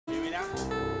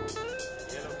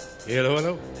Hello,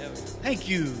 hello. Thank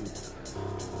you.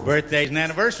 Birthdays and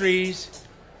anniversaries.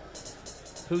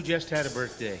 Who just had a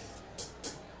birthday?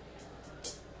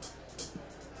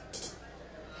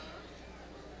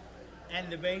 And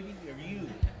the baby, or you?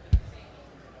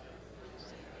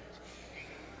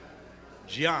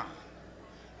 John,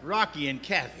 Rocky, and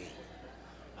Kathy.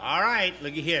 All right,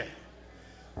 looky here.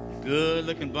 Good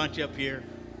looking bunch up here.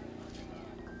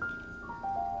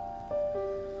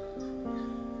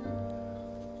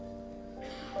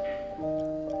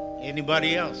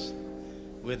 Anybody else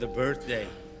with a birthday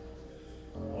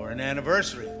or an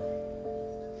anniversary?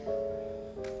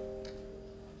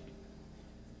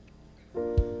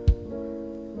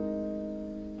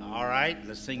 All right,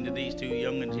 let's sing to these two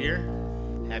young ones here.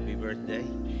 Happy birthday.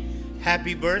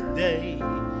 Happy birthday to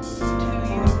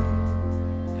you.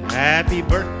 Happy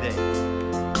birthday.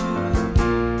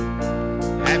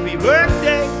 Happy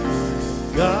birthday.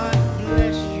 God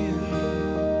bless you.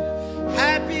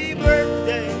 Happy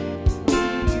birthday.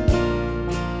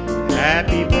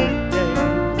 Happy birthday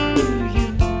to you.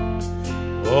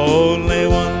 Only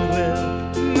one will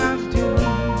love to.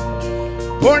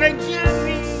 Born again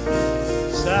means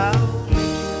salvation.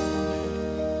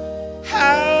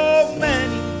 How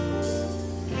many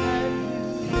have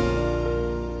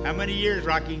you? How many years,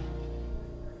 Rocky?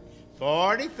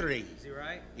 43. Is he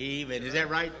right? Even. Is that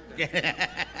right?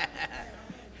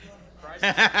 Price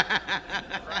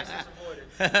is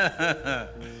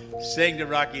avoided. Sing to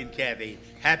Rocky and Kathy.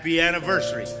 Happy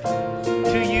anniversary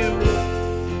to you.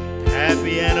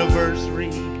 Happy anniversary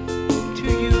to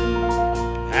you.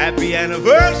 Happy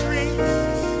anniversary.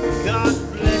 God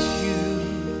bless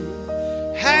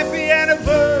you. Happy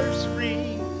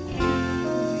anniversary.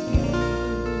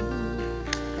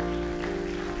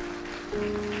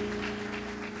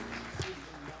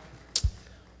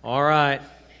 All right.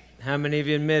 How many of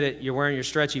you admit it? You're wearing your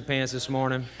stretchy pants this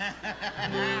morning.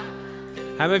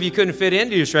 How many of you couldn't fit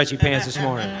into your stretchy pants this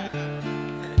morning?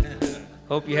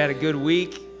 Hope you had a good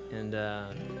week and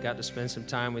got to spend some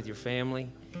time with your family.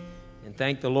 And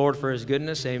thank the Lord for His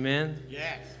goodness. Amen.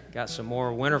 Yes. Got some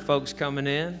more winter folks coming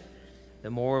in.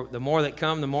 The more that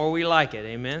come, the more we like it.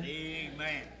 Amen.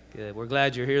 Amen. Good. We're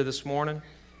glad you're here this morning.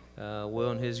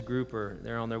 Will and his group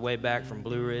they're on their way back from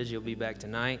Blue Ridge. You'll be back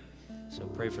tonight. So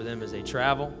pray for them as they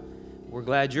travel. We're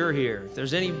glad you're here. If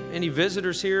there's any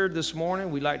visitors here this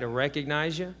morning, we'd like to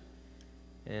recognize you.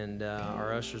 And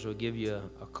our ushers will give you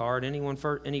a card.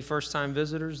 Any first-time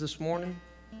visitors this morning?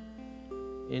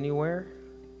 Anywhere?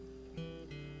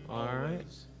 All right.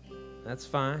 That's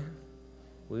fine.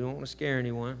 We don't want to scare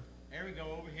anyone. There we go,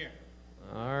 over here.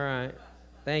 All right.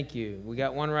 Thank you. We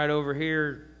got one right over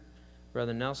here.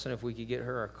 Brother Nelson, if we could get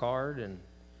her a card, and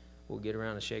we'll get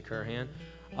around and shake her hand.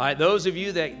 All right, those of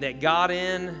you that got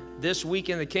in this week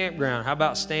in the campground, how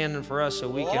about standing for us so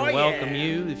we can welcome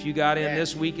you? If you got in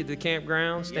this week at the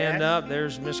campground, stand up.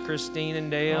 There's Miss Christine and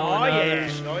Dale and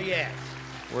others. Oh, yes.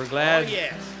 We're glad. Oh,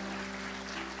 yes.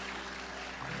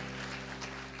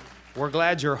 We're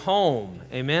glad you're home.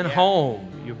 Amen. Yeah.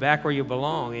 Home. You're back where you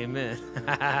belong. Amen.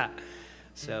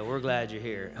 So we're glad you're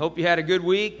here. Hope you had a good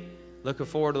week. Looking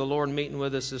forward to the Lord meeting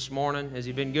with us this morning. Has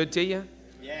He been good to you?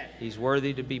 Yeah. He's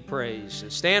worthy to be praised. So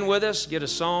stand with us. Get a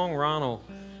song. Ron will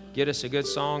get us a good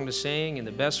song to sing. And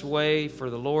the best way for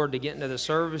the Lord to get into the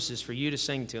service is for you to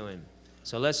sing to Him.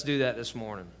 So let's do that this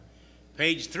morning.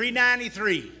 Page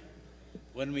 393.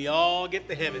 When we all get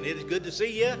to heaven. It is good to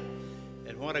see you.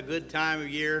 And what a good time of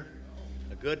year.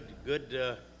 A good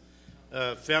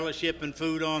fellowship and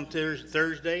food on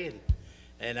Thursday.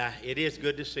 And it is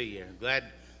good to see you. I'm glad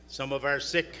some of our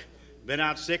been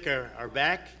out sick are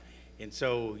back. And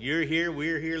so you're here,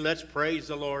 we're here. Let's praise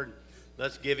the Lord.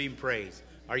 Let's give Him praise.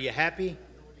 Are you happy?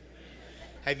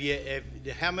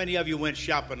 How many of you went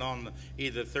shopping on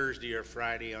either Thursday or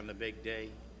Friday on the big day?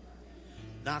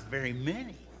 Not very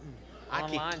many.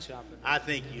 Online shopping. I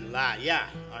think you lie. Yeah.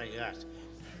 Yes.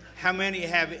 How many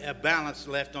have a balance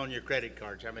left on your credit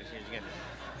cards? How many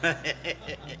you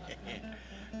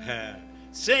get?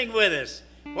 Sing with us.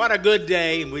 What a good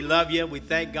day, and we love you. We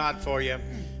thank God for you.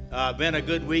 Been a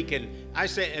good week, and I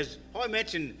say, as I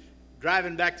mentioned,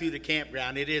 driving back through the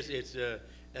campground,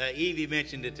 Evie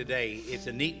mentioned it today. It's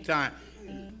a neat time.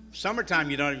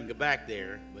 Summertime, you don't even go back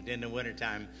there, but in the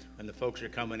wintertime, when the folks are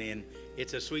coming in,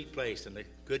 it's a sweet place and a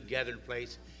good gathering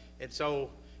place. And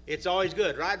so it's always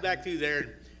good. Ride back through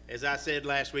there. As I said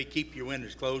last week, keep your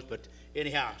windows closed. But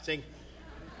anyhow, sing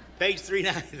page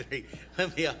 393.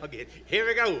 Let me all get. Here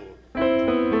we go.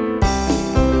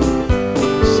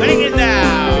 Sing it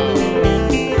now.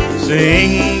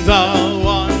 Sing the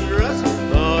wondrous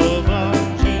love of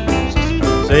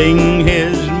Jesus. Sing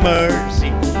His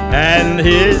mercy and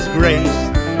His grace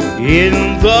in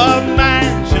the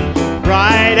mansion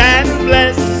bright and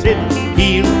blessed.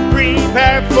 He'll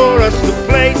prepare for us a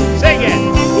place. Sing it.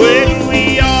 When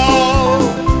we all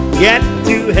get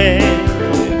to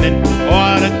heaven,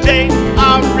 what a day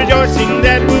of rejoicing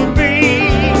that will be.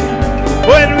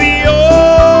 When we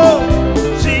all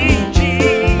see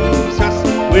Jesus,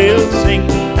 we'll sing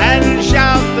and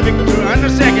shout the victory. On the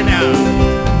second now.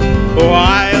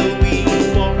 While we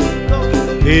walk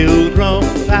the pilgrim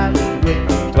pathway,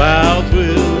 clouds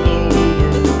will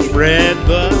overspread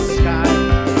the sky.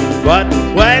 But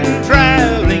when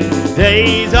traveling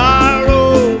days are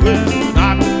over,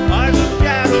 not a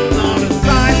shadow, not a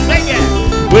sign. Sing it.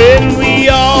 When we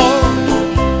all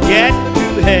get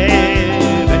to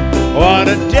heaven, what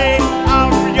a day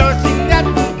of rejoicing that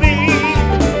will be.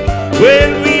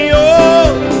 When we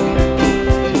all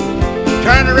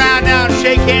turn around now and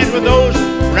shake hands with those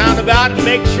round about and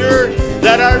make sure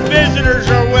that our visitors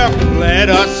are welcome. Let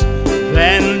us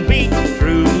then be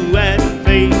true and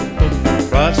faithful,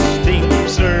 trusting,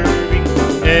 serving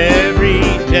every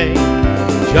day.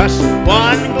 Just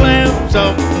one glimpse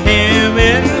of Him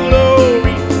in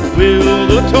glory will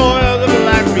the toil of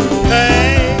life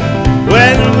repay.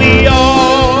 When we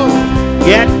all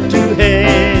get to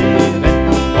heaven,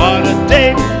 what a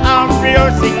day of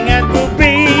rejoicing it will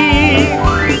be.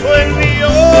 When we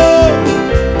all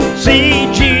see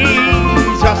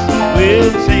Jesus,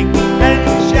 we'll sing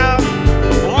and shout.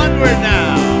 Onward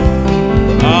now,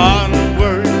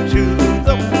 onward to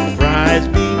the prize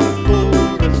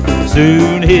before us.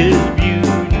 Soon His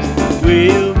beauties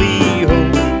will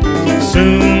behold.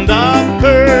 Soon the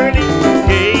pearly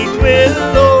gates will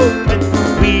open.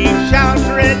 We shall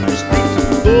tread the streets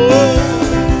of gold.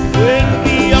 When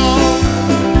we all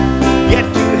get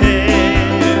to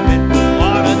heaven,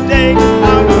 what a day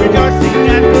of rejoicing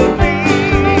that will be.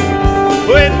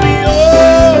 When we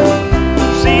all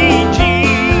see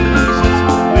Jesus,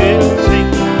 we'll sing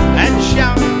and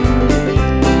shout.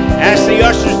 Ask the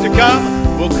ushers to come.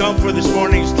 We'll come for this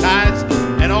morning's tithes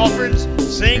and offerings,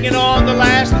 singing on the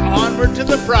last, onward to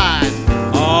the prize.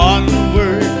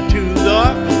 Onward to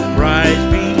the prize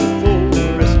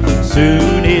before us.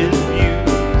 Soon His beauty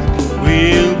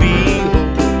will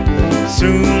behold.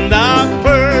 Soon the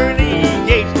pearly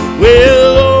gates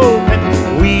will open.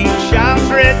 We shall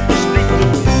tread the streets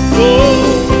of gold.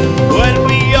 When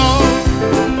we all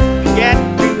get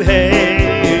to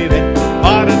heaven,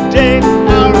 what a day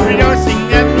of rejoicing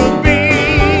that will be.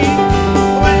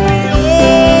 When we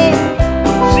all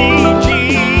see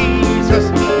Jesus,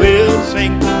 we'll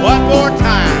sing one more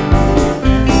time.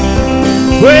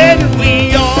 When we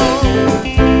all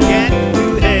get to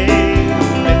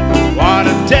heaven, what a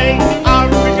day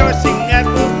of rejoicing that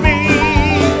will be.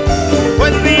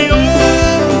 When we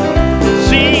all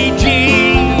see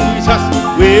Jesus,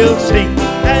 we'll sing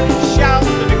and shout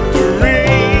the victory.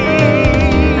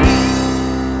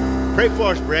 Pray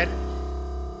for us, Brett.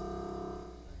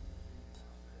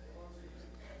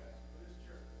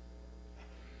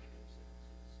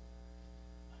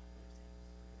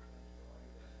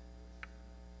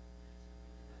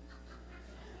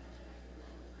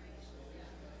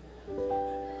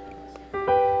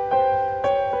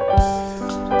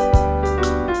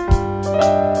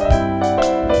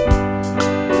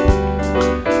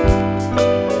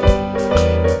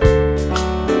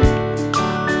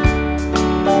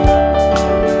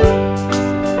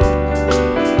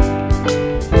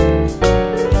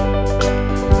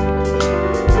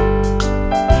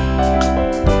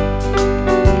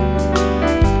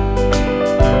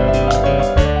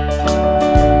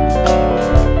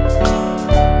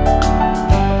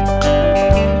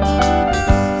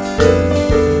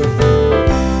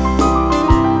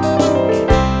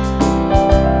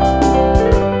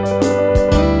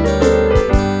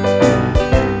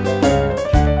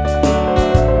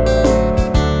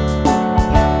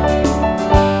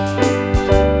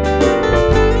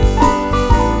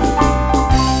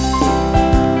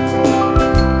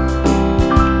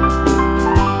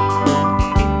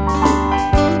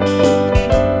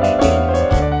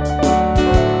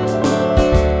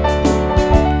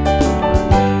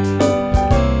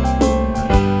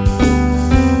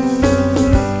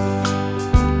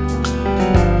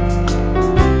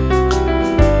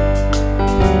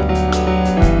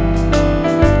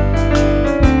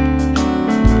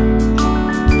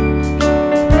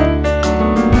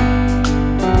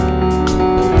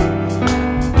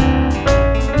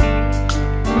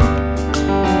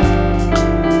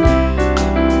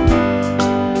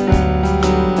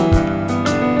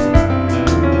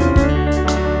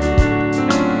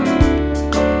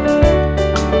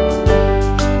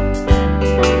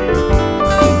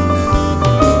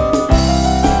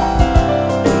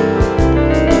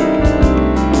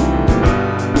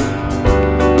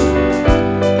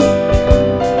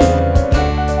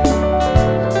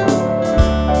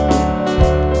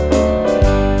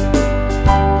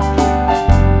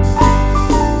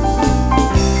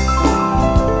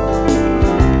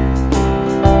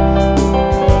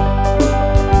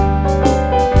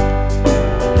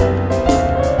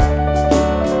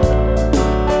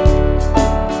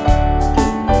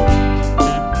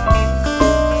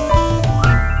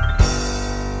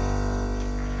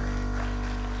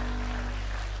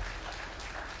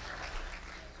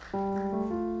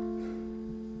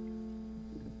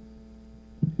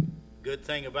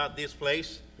 thing about this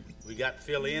place, we got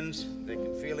fill-ins that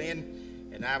can fill in.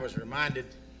 And I was reminded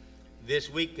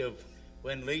this week of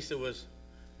when Lisa was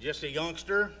just a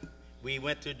youngster. We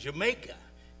went to Jamaica,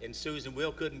 and Susan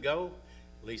Will couldn't go.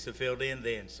 Lisa filled in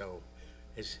then, so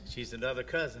she's another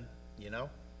cousin, you know.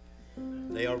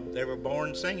 They were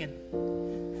born singing.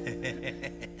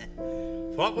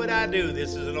 What would I do?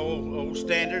 This is an old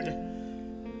standard.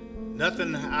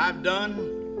 Nothing I've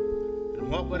done. And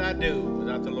what would I do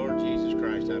without the Lord Jesus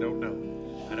Christ? I don't know.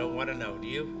 I don't want to know. Do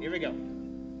you? Here we go.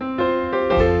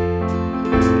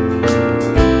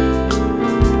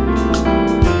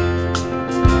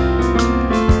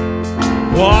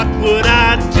 What would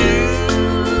I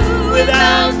do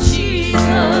without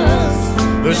Jesus,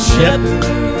 the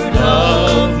shepherd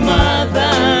of my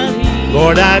valley?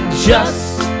 Lord, I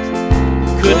just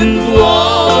couldn't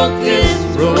walk this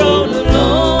road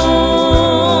alone.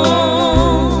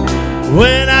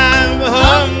 When I'm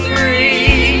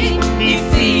hungry, He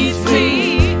feeds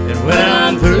me, and when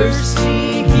I'm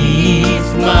thirsty,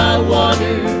 He's my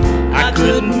water. I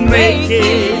couldn't make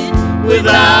it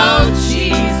without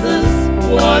Jesus.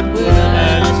 What would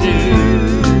I do?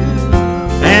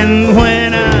 And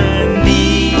when I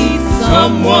need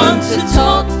someone to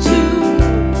talk to,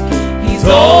 He's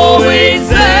always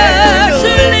there to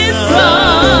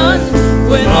listen.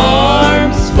 When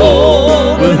arms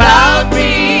fold without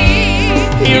me,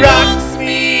 He rocks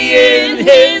me in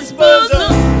His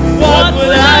bosom. What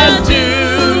would I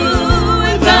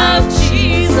do without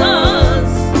Jesus,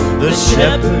 the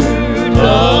shepherd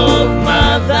of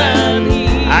my valley?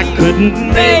 I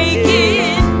couldn't make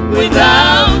it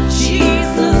without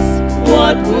Jesus.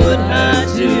 What would I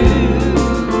do?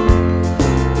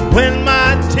 When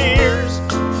my tears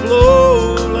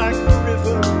flow like a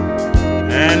river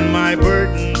and my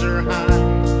burdens are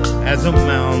high as a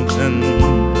mountain,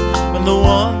 when the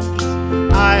ones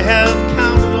I have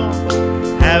counted on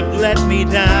have let me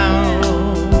down,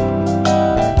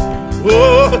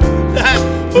 oh,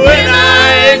 when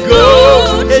I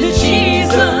go to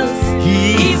Jesus,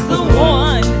 He's the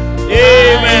one,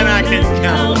 amen, I can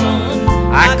count on.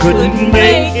 I couldn't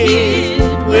make it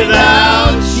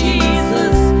without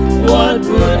Jesus. What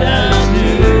would I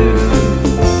do?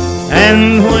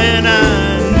 And when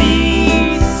I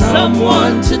need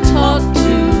someone to talk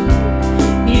to,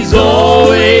 He's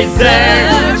always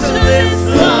there to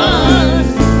listen.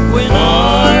 When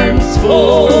arms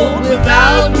fold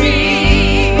without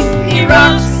me, He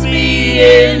rocks me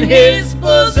in His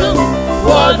bosom.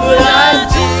 What would I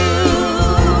do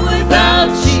without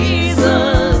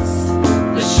Jesus,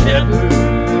 the shepherd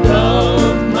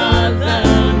of my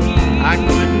valley? I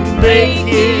couldn't make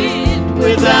it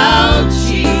without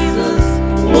Jesus.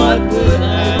 What would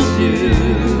I do?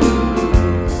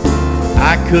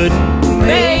 I couldn't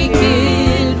make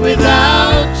it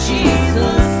without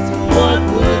Jesus. What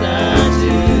would I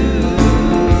do?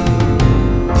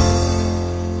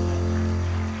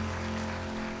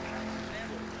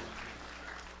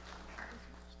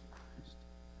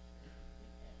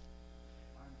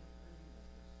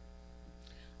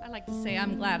 I like to say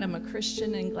I'm glad I'm a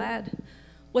Christian and glad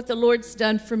what the Lord's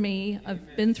done for me.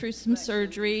 I've been through some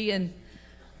surgery and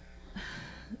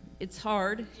it's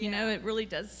hard. You know, it really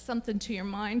does something to your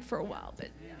mind for a while. But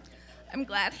I'm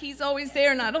glad He's always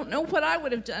there, and I don't know what I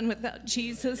would have done without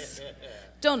Jesus.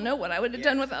 Don't know what I would have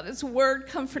done without His word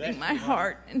comforting my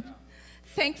heart. And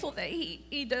thankful that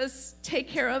He does take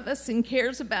care of us and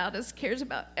cares about us, cares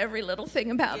about every little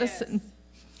thing about us. And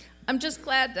I'm just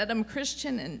glad that I'm a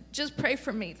Christian, and just pray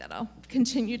for me that I'll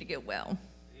continue to get well.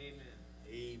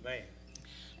 Amen.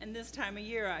 And this time of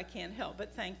year, I can't help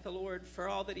but thank the Lord for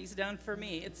all that He's done for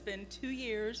me. It's been 2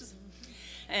 years,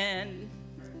 and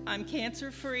I'm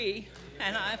cancer-free,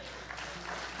 and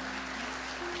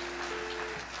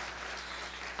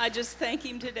I just thank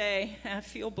Him today, and I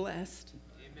feel blessed.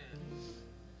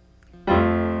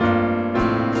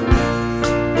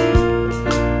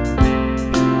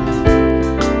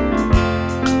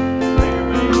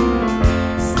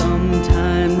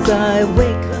 Sometimes I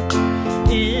wake up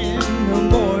in the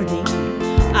morning,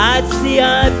 I see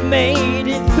I've made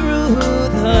it through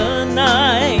the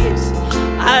night.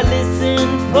 I listen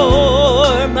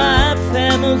for my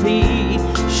family,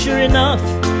 sure enough,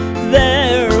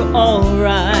 they're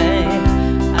alright.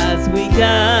 As we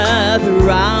gather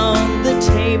round the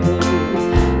table,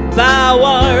 bow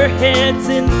our heads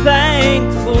in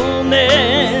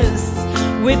thankfulness,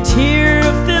 with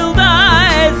tear-filled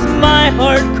eyes, my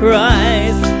heart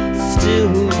cries,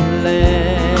 still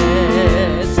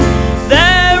blessed.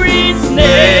 There is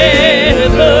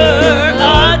never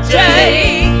a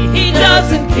day He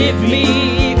doesn't give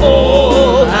me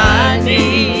all I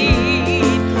need.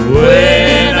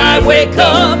 wake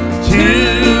up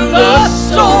to the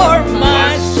storm,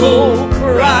 my soul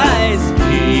cries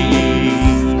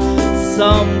peace.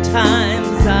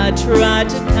 Sometimes I try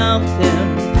to count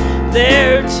them,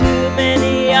 there are too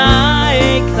many,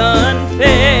 I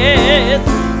confess.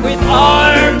 With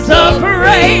arms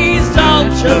upraised, I'll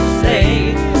just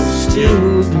say,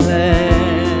 still blessed.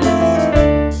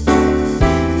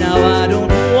 Now I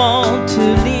don't want to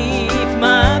leave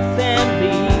my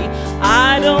family,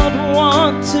 I don't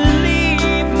want to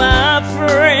leave my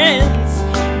friends,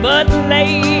 but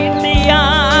lately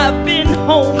I've been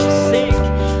homesick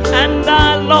and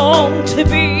I long to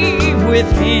be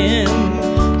with him.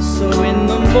 So in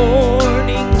the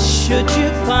morning, should you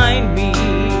find me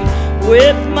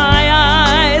with my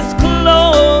eyes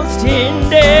closed in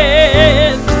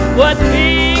death, what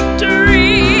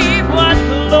victory, what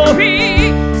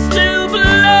glory, still blessed.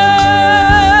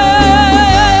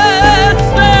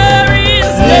 There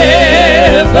is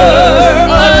never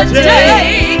a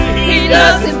day he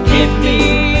doesn't give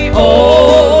me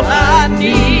all I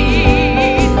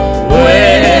need.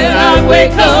 When I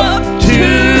wake up to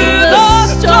the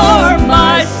storm,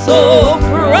 my soul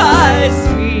cries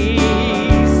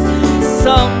peace.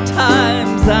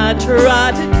 Sometimes I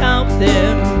try to count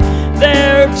them,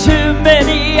 there are too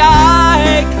many,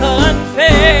 I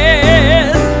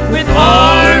confess. With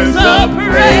arms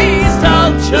upraised,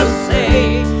 I'll just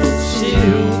say,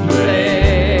 still blessed.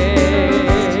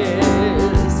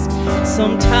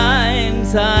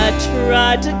 Sometimes I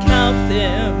try to count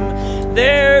them,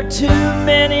 there are too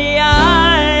many,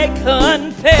 I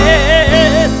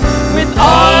confess. With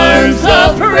arms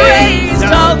upraised,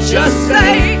 I'll just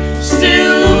say,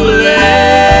 still blessed.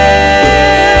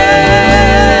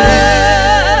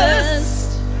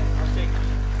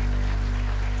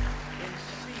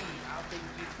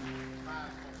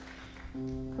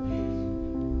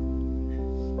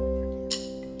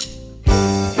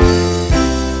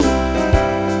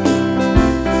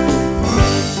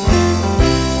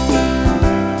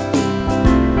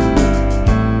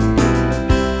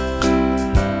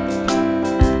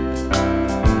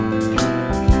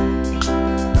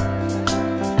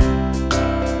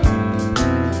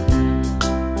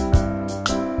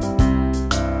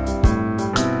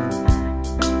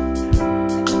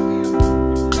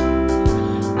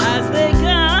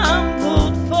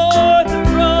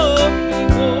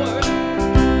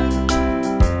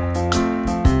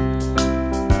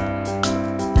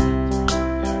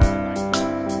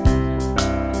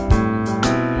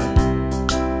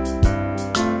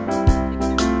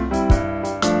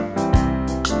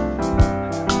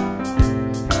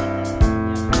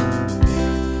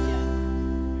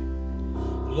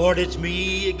 Lord, it's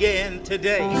me again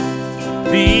today,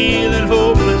 feeling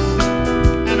hopeless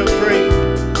and afraid,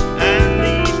 and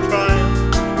these trials,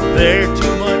 they're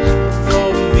too much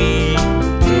for me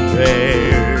to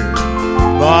bear.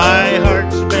 My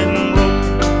heart's been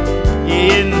broken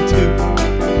in two,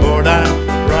 Lord, I'm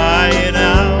crying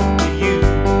out to you,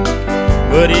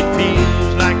 but it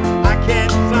feels like I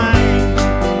can't find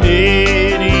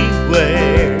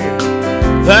anywhere.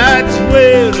 That's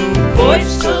when a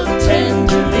voice so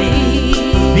tenderly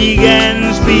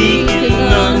began speaking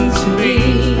unto me,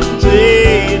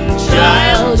 saying,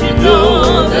 child, you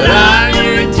know that I'm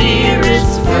your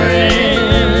dearest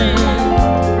friend.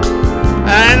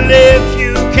 And if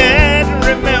you can't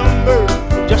remember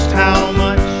just how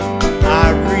much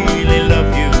I really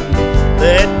love you,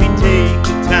 let me take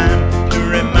the time to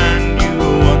remind you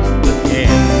once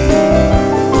again.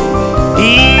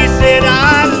 He said,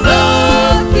 I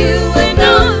love you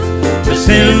enough to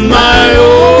send my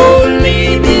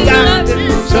only begotten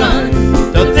Son,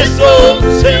 to this old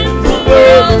sinful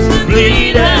world to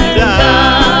bleed and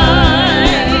die.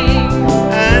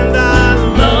 And I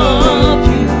love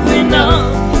you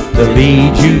enough to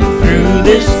lead you through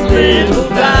this little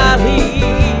valley,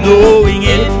 knowing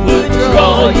it would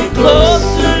draw you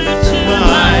closer to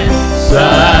my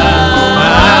side.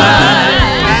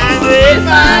 And if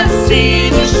I see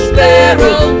the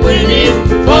sparrow when it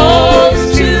falls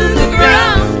to the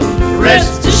ground,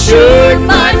 rest assured,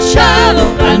 my child,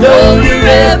 I know your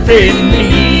every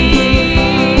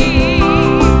need.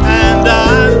 And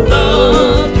I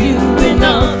love you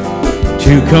enough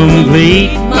to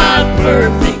complete my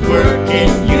perfect work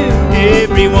in you,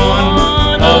 every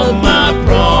one of my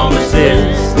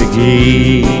promises to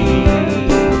keep.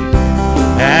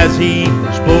 As he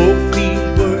spoke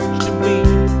these words to me,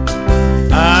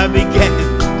 I began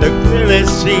to clearly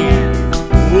see,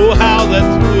 oh, how that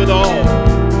through it all,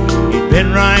 he'd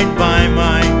been right by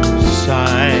my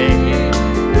side.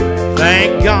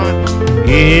 Thank God,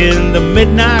 in the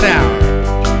midnight hour,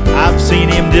 I've seen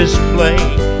him display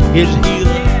his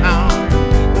healing power.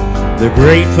 the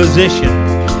great physician,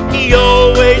 he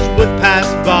always would pass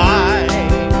by.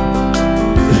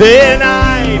 Then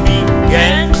I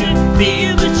began to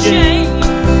feel the change,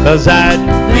 'cause I'd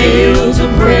failed to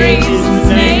praise his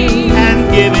name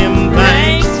and give him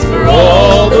thanks for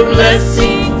all the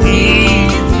blessings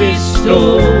he's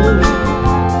bestowed.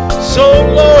 So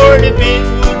Lord, if it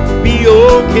would be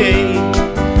okay,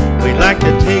 we'd like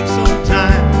to take some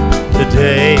time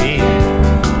today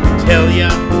to tell you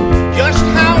just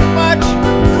how much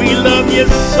we love you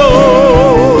so.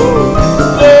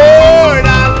 Lord,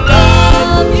 I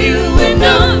love you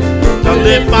enough to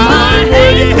lift my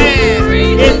hand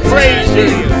in praise to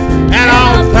you, and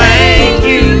I'll thank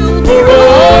you for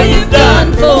all you've done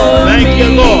for me. Thank you,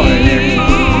 Lord.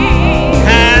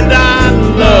 And I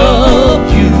love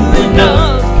you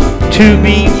enough to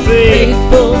be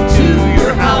faithful to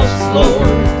your house,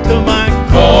 Lord, to my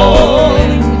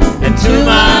calling and to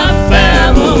my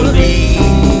family.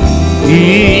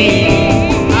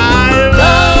 I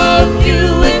love you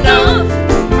enough,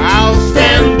 I'll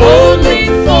stand boldly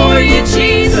for you,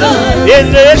 Jesus, in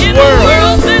this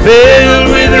world filled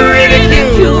with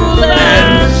ridicule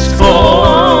and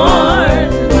scorn.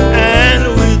 And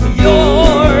with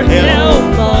your help,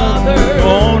 Father,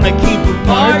 gonna keep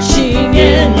marching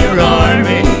in your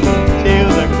army till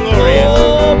the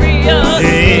glorious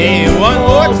day. One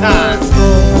more time.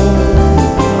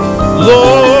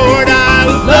 Lord, I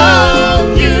love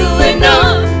you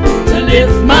enough to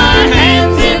lift my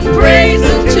hands in praise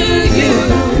unto you,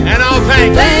 and I'll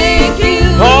thank you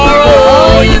for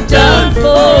all you've done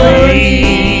for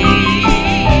me.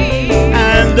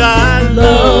 And I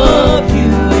love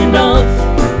you enough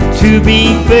to be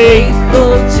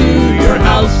faithful to your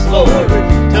house, Lord,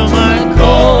 to my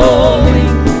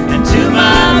calling and to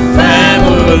my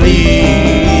family.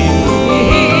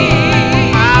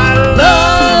 I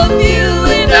love you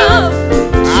enough,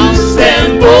 I'll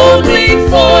stand boldly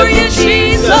for you,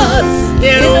 Jesus,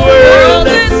 in a world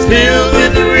that's filled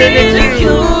with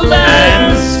ridicule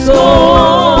and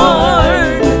scorn.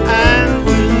 And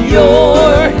with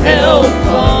your help,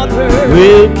 Father,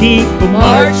 we'll keep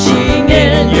marching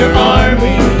in your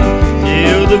army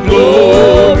till the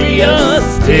glorious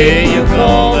day you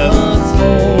call us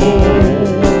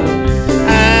home.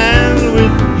 And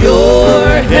with your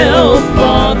help,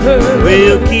 Father,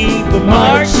 we'll keep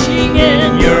marching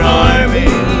in your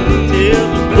army till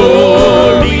the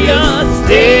glorious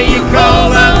day you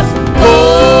call us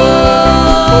home.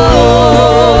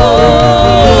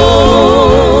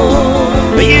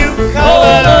 You call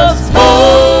us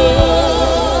home.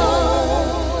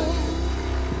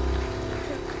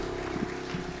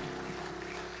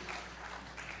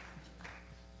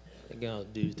 I'm going to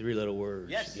do three little words.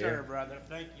 Yes, sir, Gary. brother.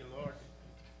 Thank you, Lord.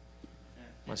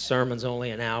 My sermon's only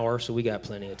an hour, so we got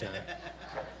plenty of time.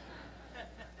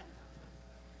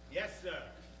 Yes, sir.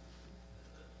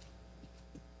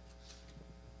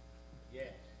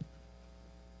 Yes.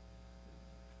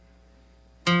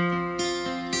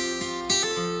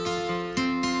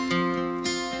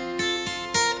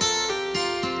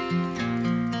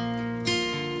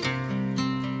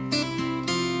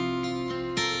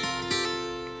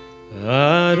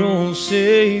 I don't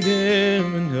say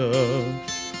them enough,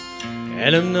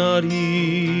 and I'm not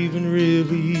even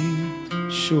really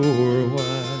sure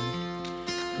why,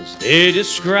 'cause they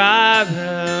describe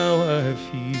how I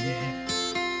feel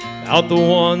about the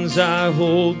ones I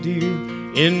hold dear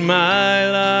in my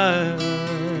life.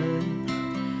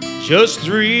 Just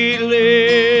three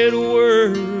little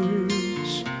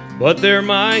words, but they're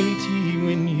mighty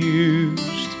when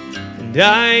used, and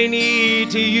I need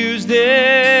to use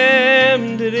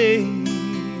them today.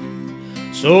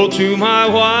 So to my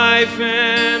wife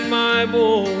and my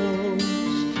boys,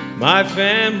 my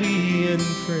family and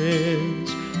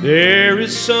friends, there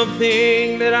is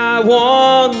something that I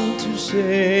want to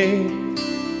say.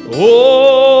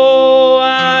 Oh,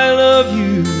 I love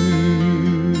you.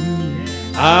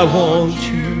 I want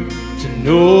you to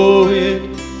know it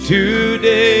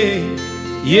today.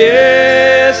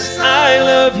 Yes, I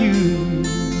love you.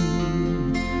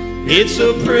 It's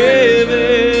a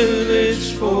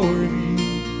privilege for me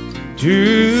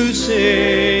to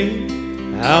say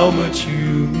how much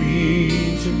you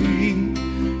mean to me.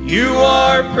 You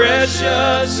are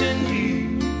precious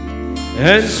indeed,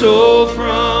 and so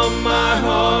from my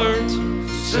heart,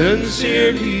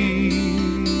 sincerely,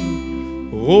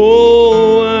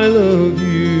 oh, I love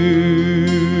you.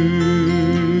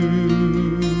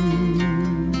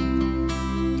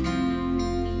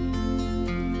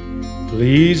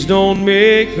 Please don't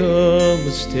make a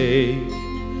mistake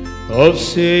of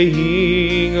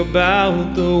saying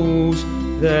about those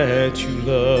that you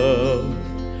love,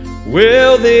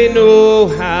 Well, they know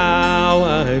how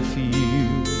I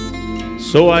feel,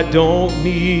 so I don't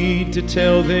need to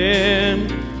tell them,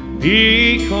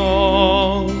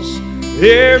 because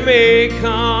there may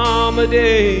come a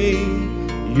day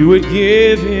you would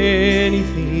give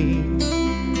anything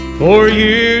for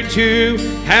you to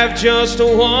have just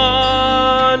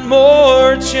one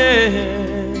more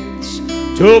chance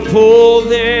to pull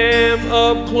them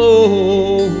up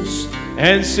close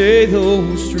and say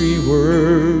those 3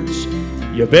 words.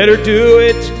 You better do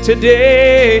it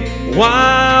today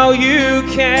while you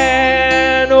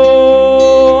can.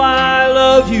 Oh, I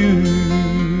love you.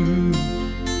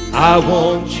 I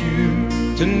want you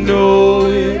to know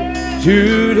it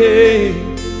today.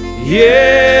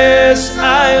 Yes,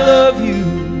 I love you.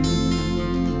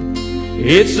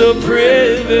 It's a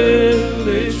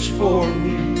privilege for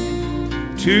me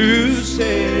to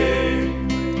say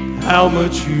how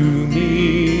much you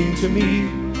mean to me.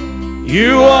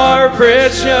 You are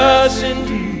precious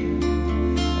indeed,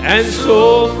 and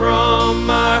so from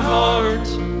my heart,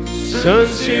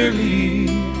 sincerely,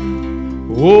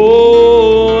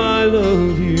 oh, I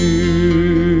love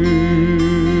you.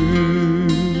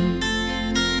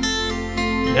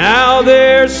 Now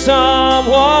there's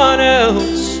someone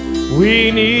else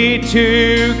we need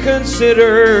to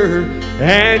consider,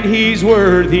 and he's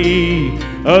worthy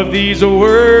of these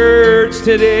words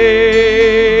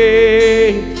today.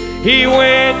 He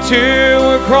went to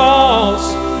a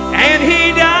cross and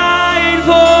he died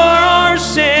for our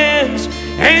sins,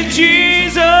 and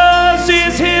Jesus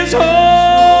is his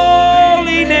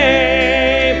holy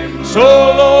name.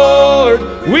 So Lord,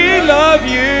 we love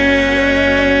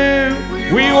you.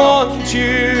 We want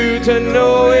you to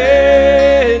know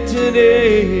it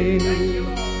today.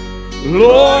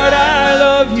 Lord, I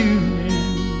love you.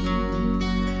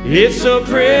 It's a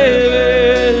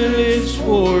privilege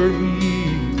for me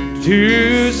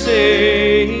to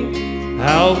say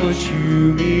how much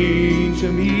you mean to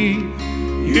me.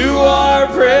 You are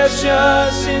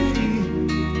precious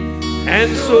indeed,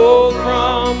 and so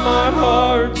from my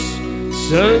heart,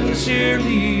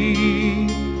 sincerely,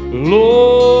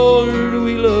 Lord,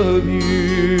 we love you.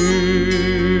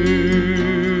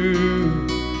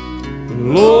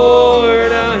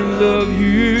 Lord, I love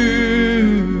you.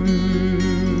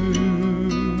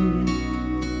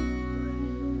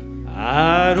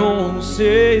 I don't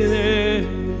say them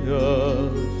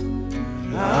enough.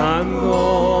 I'm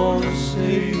gonna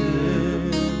say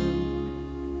them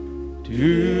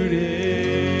today.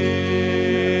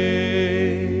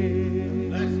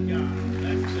 Let's go.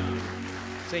 Let's go.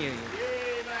 Sing it again.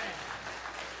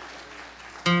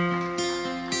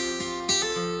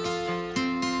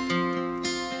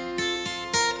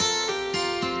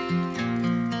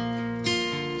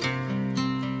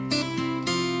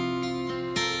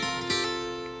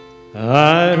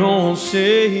 I don't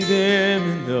say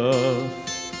them enough,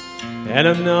 and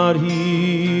I'm not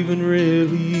even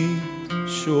really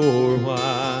sure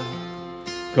why,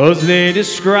 'cause they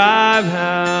describe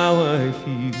how I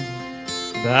feel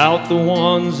about the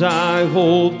ones I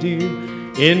hold dear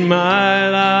in my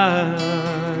life.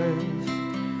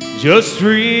 Just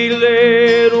 3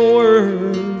 little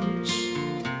words,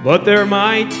 but they're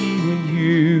mighty when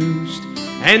used,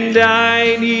 and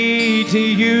I need to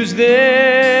use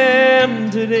them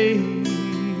today.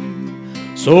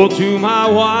 So to my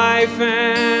wife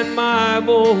and my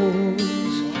boys,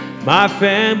 my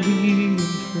family and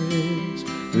friends,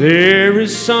 there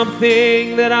is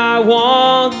something that I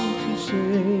want to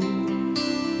say.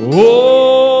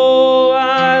 Oh,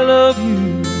 I love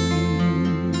you.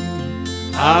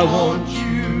 I want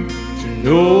you to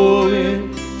know it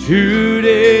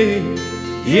today.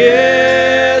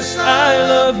 Yes, I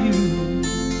love you.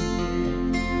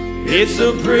 It's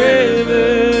a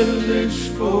privilege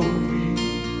for me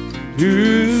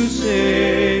to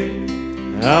say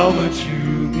how much you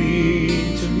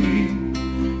mean to me.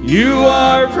 You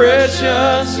are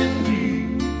precious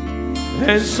indeed,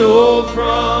 and so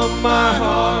from my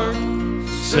heart,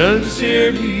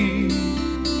 sincerely,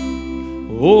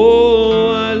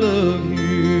 oh, I love you.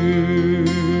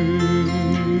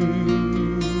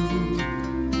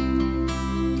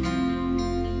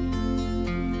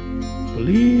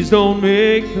 Please don't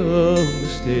make the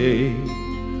mistake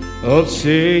of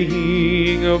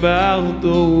saying about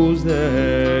those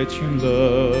that you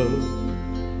love,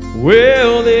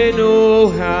 well, they know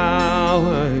how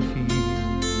I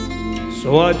feel,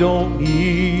 so I don't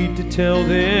need to tell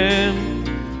them,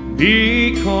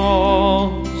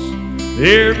 because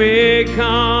there may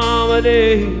come a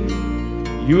day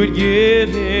you would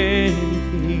give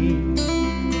anything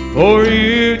for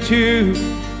you to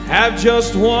have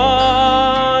just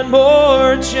one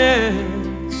more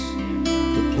chance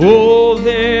hold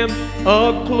them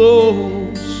up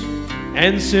close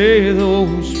and say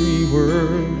those 3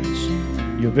 words.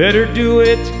 You better do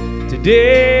it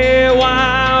today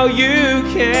while you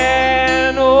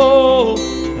can. Oh,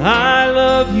 I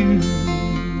love you.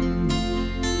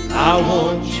 I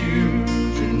want you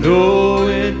to know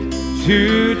it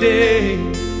today.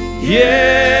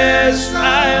 Yes,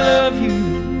 I love you.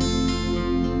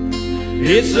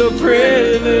 It's a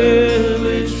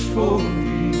privilege for me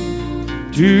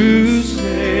to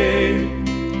say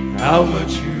how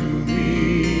much you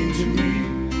mean to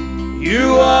me.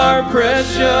 You are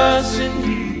precious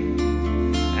indeed,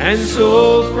 and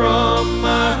so from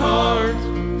my heart,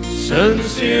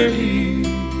 sincerely,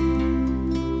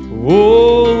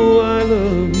 oh, I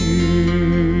love you.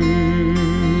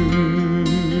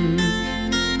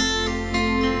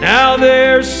 Now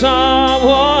there's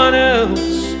someone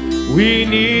else we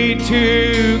need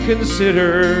to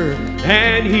consider,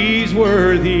 and he's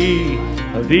worthy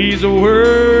of these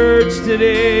words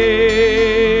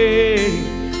today.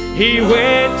 He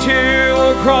went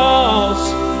to a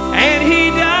cross and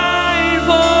he died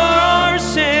for our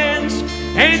sins,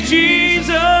 and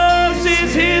Jesus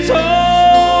is his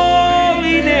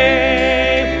holy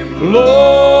name.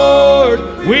 Lord,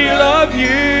 we love you.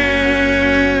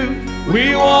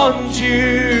 We want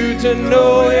you to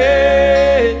know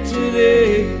it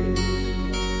today.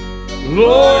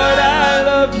 Lord, I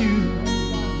love you.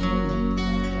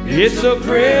 It's a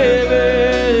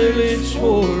privilege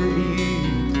for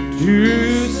me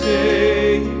to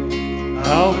say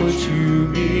how much you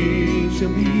mean to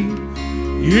me.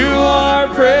 You are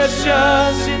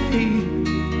precious indeed,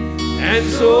 and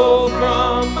so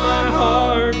from my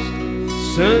heart,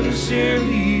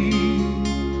 sincerely,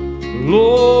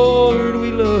 Lord,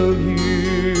 we love you.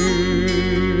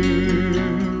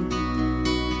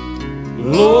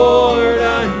 Lord,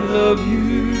 I love you.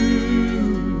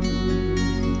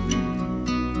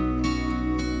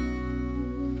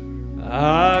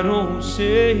 I don't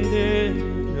say it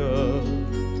enough.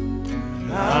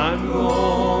 I'm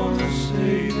gonna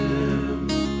say them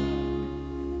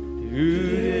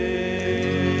today.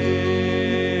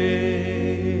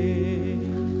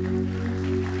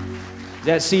 Is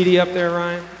that CD up there,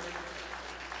 Ryan?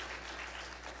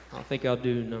 I think I'll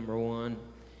do number 1.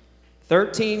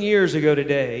 13 years ago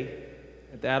today,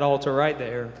 at that altar right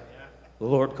there, the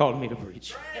Lord called me to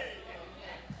preach.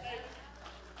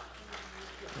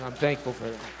 I'm thankful for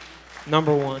that.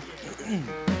 Number 1.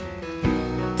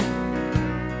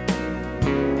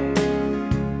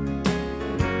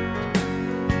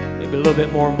 Maybe a little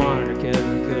bit more monitor,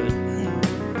 Kevin, if you could.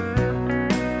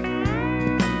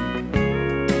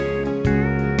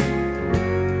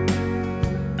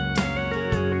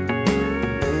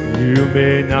 You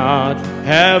may not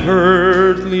have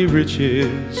earthly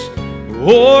riches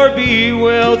or be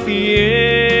wealthy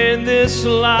in this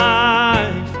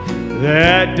life.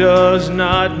 That does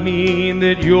not mean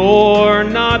that you're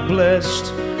not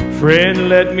blessed. Friend,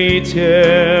 let me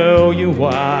tell you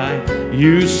why.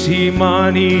 You see,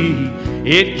 money,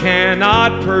 it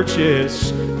cannot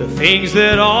purchase the things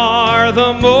that are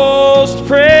the most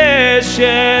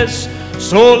precious.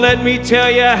 So let me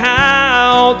tell you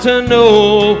how to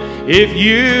know if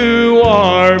you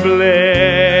are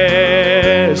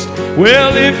blessed.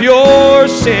 Well, if your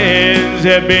sins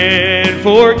have been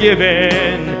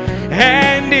forgiven,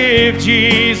 and if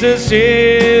Jesus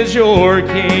is your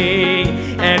King,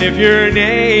 and if your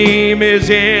name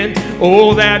is in,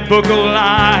 oh, that book of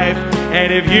life,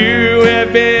 and if you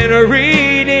have been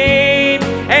redeemed,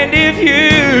 and if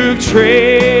you've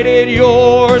traded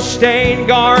your stained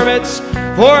garments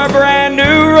for a brand new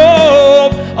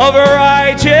robe of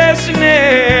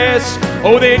righteousness,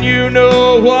 oh, then you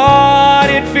know what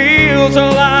it feels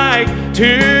like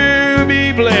to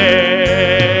be blessed.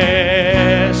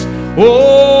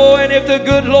 Oh, and if the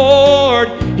good Lord,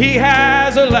 He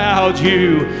has allowed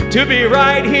you to be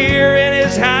right here in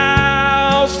His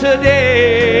house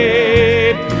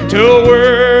today, to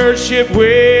worship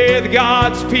with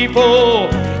God's people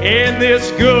in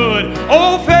this good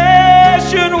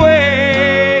old-fashioned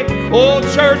way. Oh,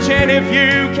 church, and if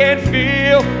you can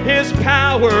feel His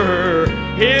power,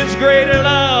 His great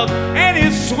love, and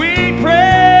His sweet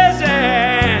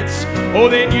presence, oh,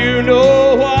 then you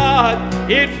know what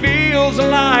it feels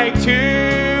like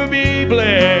to be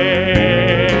blessed.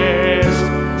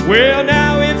 Well,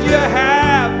 now if you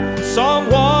have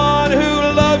someone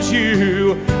who loves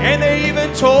you, and they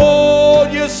even told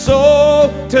you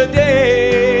so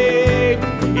today,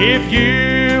 if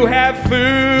you have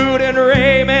food and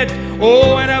raiment,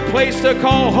 oh, and a place to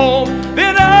call home,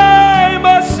 then I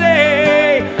must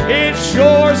say it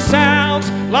sure sounds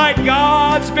like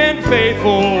God's been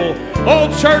faithful. Oh,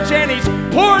 church, and He's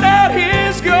poured out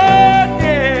His goodness.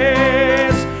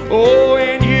 Oh,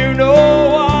 and you know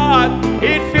what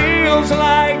it feels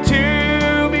like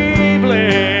to be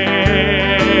blessed.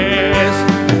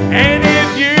 And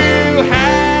if you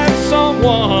have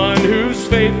someone who's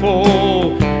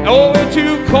faithful, oh,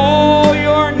 to call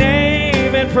your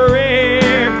name in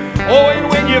prayer, oh, and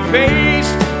when you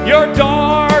faced your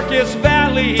darkest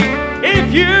valley,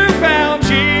 if you found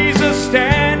Jesus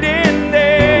standing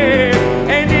there,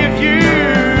 and if you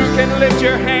can lift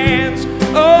your hands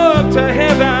up to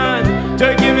heaven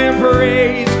to give Him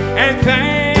praise and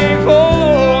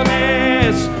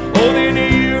thankfulness, oh, then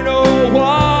you know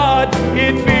what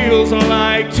it feels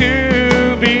like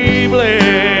to be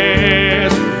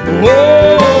blessed.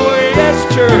 Oh, yes,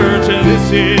 church,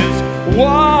 this is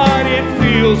what it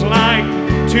feels like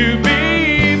to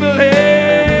be blessed.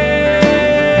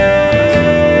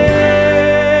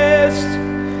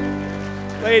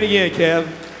 Play it again, Kev.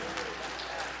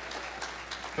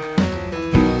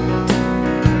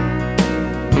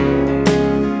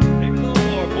 Maybe a little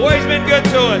more. Boy, He's been good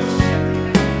to us.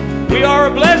 We are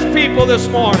a blessed people this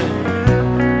morning.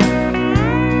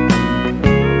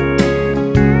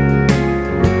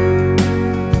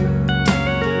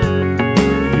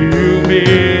 You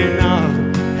may not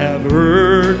have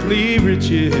earthly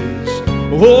riches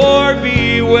or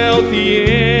be wealthy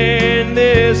in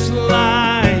this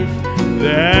life.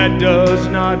 That does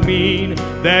not mean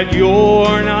that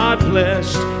you're not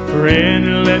blessed.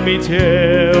 Friend, let me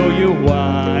tell you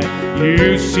why.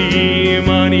 You see,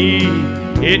 money,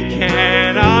 it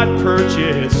cannot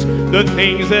purchase the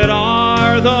things that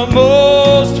are the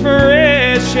most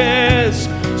precious.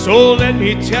 So let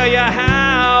me tell you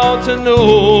how to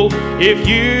know if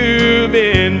you've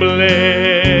been blessed.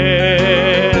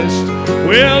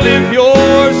 Well, if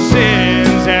your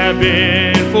sins have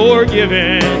been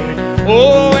forgiven,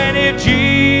 oh, and if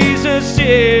Jesus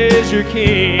is your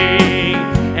King,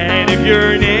 and if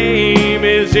your name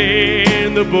is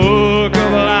in the book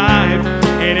of life,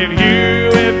 and if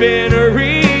you have been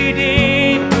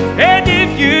redeemed, and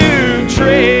if you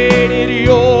traded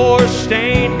your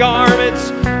stained garments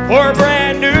for a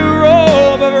brand new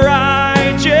robe of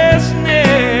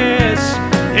righteousness,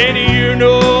 then you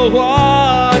know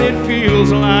what it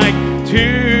feels like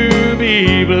to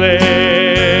be blessed.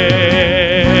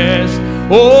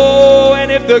 Oh, and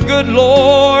if the good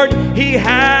Lord, He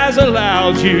has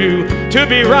allowed you to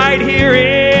be right here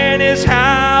in His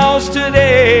house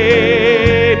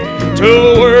today,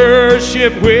 to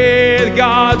worship with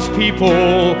God's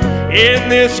people in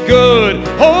this good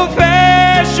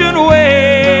old-fashioned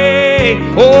way.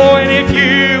 Oh, and if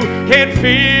you can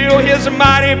feel His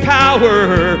mighty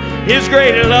power, His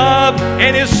great love,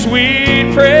 and His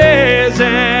sweet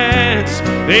presence,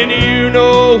 then you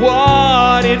know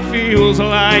what it feels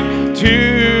like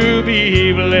to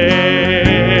be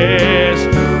blessed.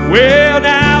 Well,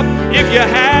 now, if you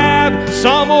have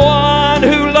someone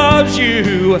who loves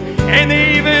you, and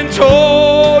they even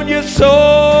told you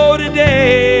so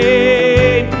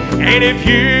today, and if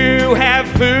you have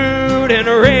food and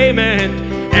raiment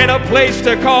and a place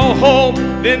to call home,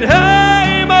 then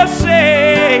I must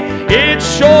say it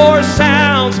sure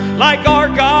sounds like our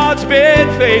God's been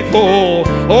faithful.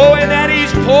 Oh, and that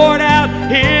He's poured out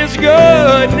His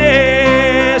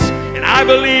goodness. And I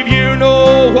believe you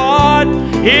know what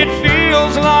it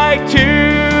feels like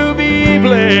to be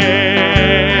blessed.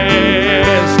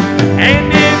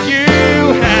 And if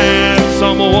you have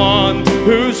someone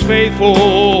who's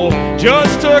faithful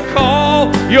just to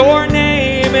call your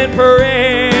name in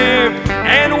prayer,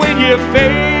 and when you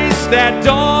face that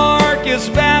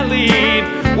darkest valley,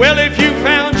 well, if you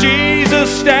found Jesus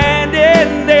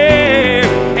standing there,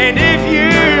 and if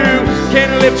you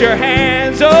can lift your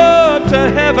hands up to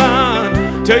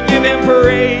heaven to give Him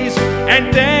praise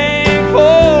and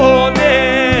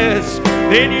thankfulness,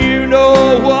 then you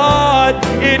know what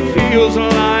it feels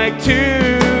like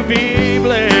to be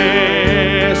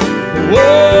blessed.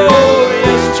 Whoa,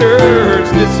 yes, church,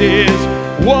 this is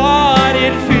what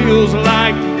it feels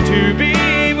like to be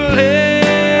blessed.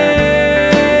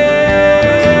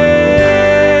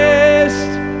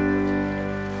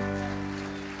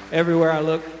 Everywhere I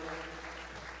look,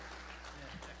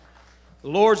 the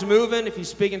Lord's moving. If He's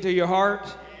speaking to your heart,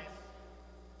 if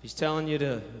He's telling you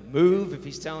to move, if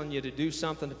He's telling you to do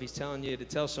something, if He's telling you to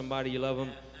tell somebody you love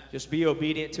them, just be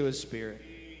obedient to His Spirit.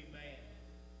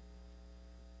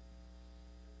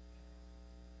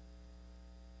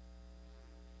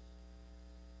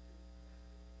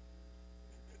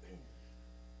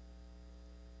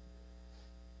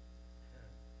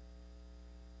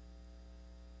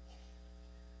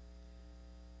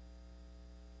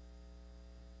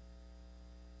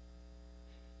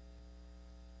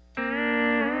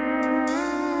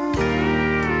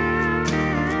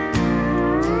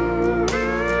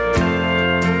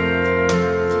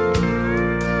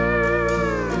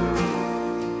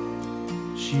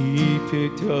 she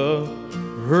picked up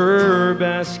her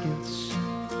baskets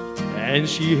and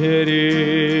she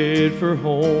headed for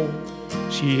home.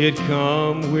 She had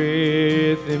come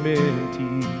with them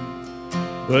empty,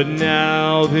 but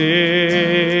now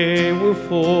they were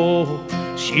full.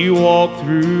 She walked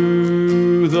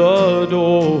through the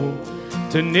door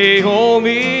to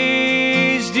Naomi's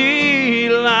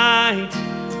delight.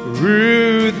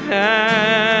 Ruth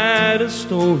had a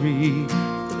story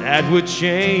that would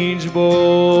change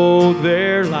both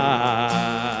their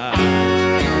lives.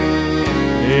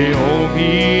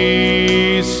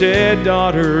 Naomi said,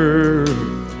 "Daughter,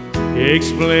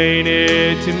 explain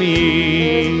it to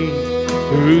me.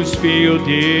 Whose field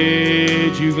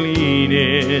did you glean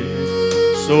in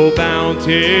so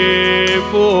bountifully?"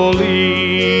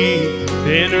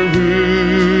 Then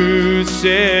Ruth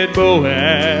said,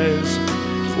 "Boaz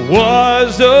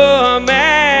was the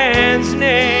man's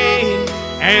name,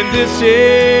 and this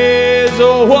is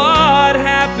what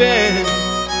happened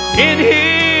in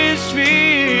his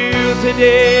field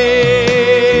today."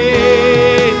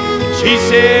 She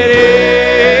said,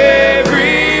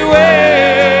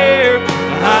 "Everywhere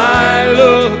I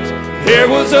looked, there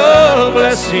was a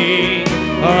blessing,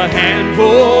 a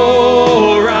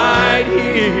handful right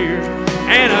here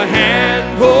and a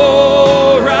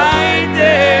handful right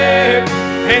there.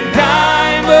 And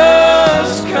I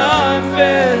must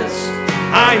confess,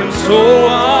 I am so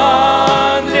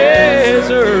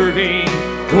undeserving.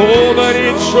 Oh, but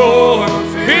it sure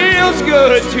feels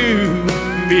good to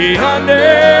be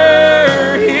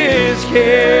under his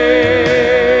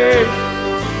care."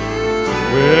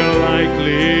 Well, like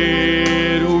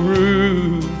little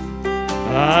Ruth,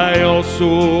 I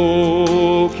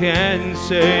also can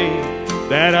say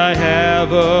that I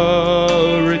have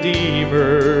a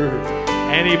Redeemer,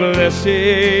 and he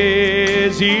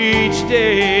blesses each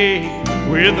day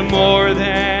with more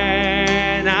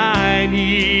than I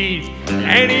need,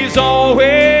 and he's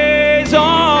always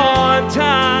on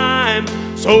time.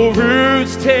 So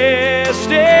Ruth's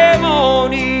testimony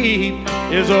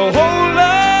is a whole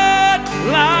lot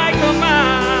like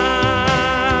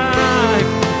mine,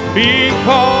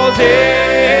 because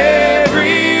everywhere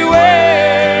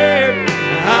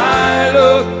I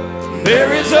look,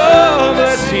 there is a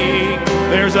blessing.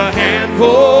 There's a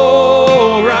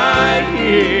handful right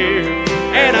here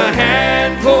and a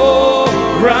handful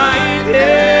right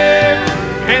there.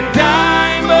 And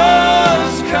I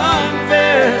must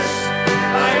confess,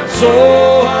 I am so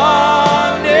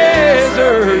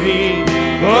undeserving,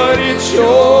 but it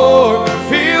sure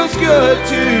feels good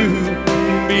to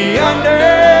be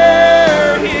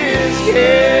under his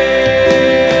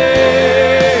care.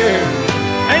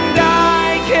 And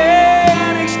I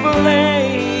can't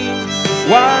explain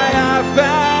why I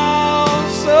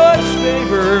found such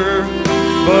favor,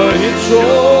 but it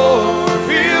sure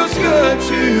feels good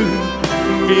to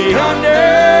be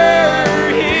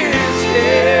under his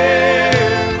care,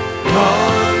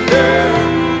 under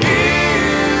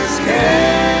his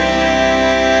care.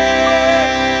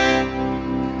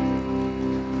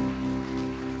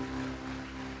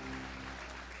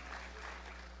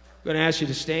 I'm going to ask you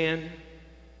to stand.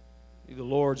 The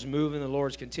Lord's moving. The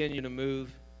Lord's continuing to move.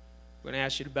 I'm going to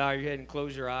ask you to bow your head and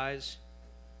close your eyes.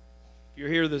 If you're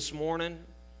here this morning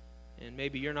and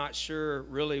maybe you're not sure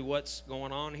really what's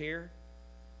going on here,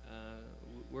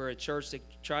 we're a church that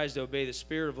tries to obey the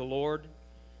Spirit of the Lord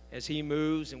as He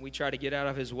moves, and we try to get out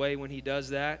of His way when He does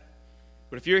that.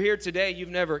 But if you're here today, you've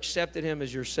never accepted Him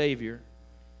as your Savior.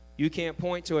 You can't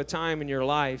point to a time in your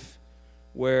life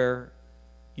where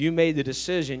you made the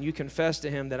decision, you confessed to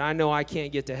Him that I know I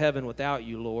can't get to heaven without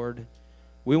you, Lord.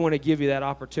 We want to give you that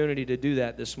opportunity to do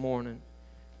that this morning.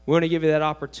 We want to give you that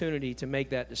opportunity to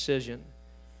make that decision.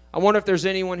 I wonder if there's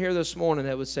anyone here this morning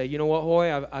that would say, you know what, Hoy,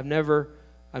 I've never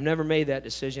made that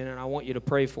decision, and I want you to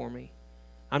pray for me.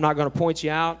 I'm not going to point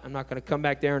you out. I'm not going to come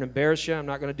back there and embarrass you. I'm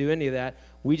not going to do any of that.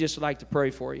 We just like to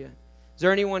pray for you. Is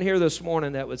there anyone here this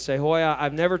morning that would say, Hoy,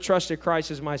 I've never trusted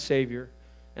Christ as my Savior,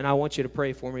 and I want you to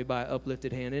pray for me by an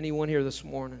uplifted hand? Anyone here this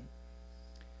morning?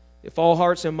 If all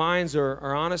hearts and minds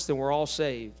are honest, then we're all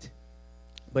saved.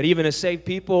 But even as saved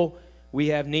people, we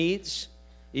have needs.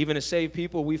 Even as saved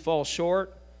people, we fall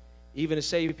short. Even as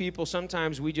saved people,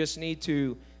 sometimes we just need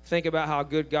to think about how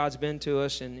good God's been to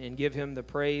us and give Him the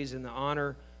praise and the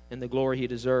honor and the glory He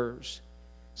deserves.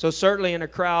 So certainly in a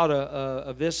crowd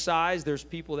of this size, there's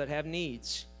people that have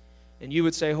needs. And you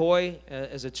would say, Hoy,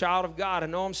 as a child of God, I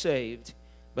know I'm saved,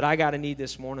 but I got a need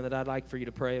this morning that I'd like for you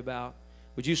to pray about.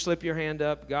 Would you slip your hand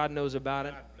up? God knows about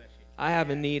it. I have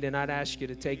a need, and I'd ask you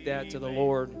to take that to the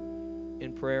Lord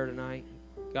in prayer tonight.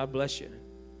 God bless you.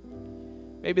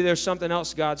 Maybe there's something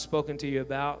else God's spoken to you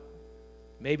about.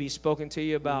 Maybe He's spoken to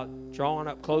you about drawing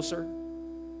up closer.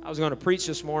 I was going to preach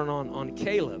this morning on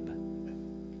Caleb.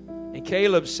 And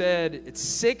Caleb said it's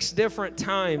 6 different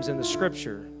times in the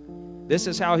Scripture. This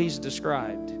is how he's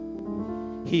described.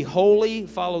 He wholly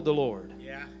followed the Lord.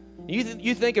 Yeah.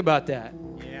 You think about that.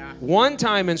 Yeah. 1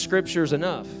 time in Scripture is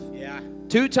enough. Yeah.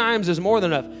 2 times is more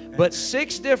than enough. But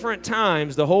 6 different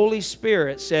times the Holy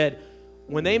Spirit said,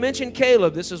 when they mention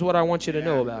Caleb, this is what I want you to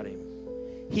know about him.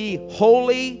 He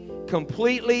wholly,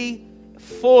 completely,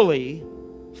 fully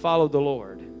followed the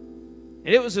Lord. And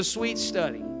it was a sweet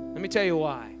study. Let me tell you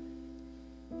why.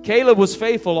 Caleb was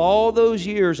faithful all those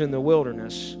years in the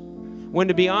wilderness, when,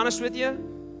 to be honest with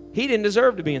you, he didn't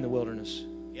deserve to be in the wilderness.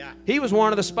 Yeah. He was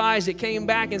one of the spies that came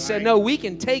back and said, no, we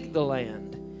can take the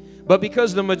land. But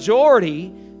because the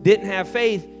majority didn't have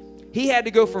faith, he had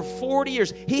to go for 40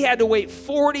 years. He had to wait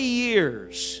 40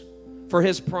 years for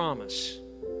his promise.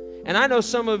 And I know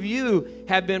some of you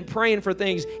have been praying for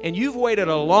things, and you've waited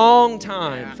a long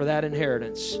time for that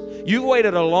inheritance. You've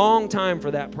waited a long time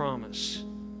for that promise.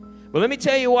 But let me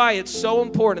tell you why it's so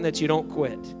important that you don't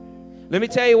quit. Let me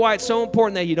tell you why it's so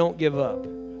important that you don't give up.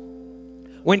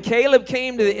 When Caleb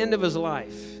came to the end of his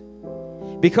life,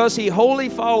 because he wholly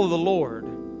followed the Lord,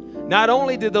 not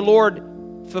only did the Lord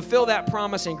fulfill that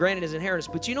promise and granted his inheritance,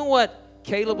 but you know what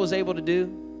Caleb was able to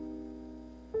do?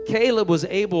 Caleb was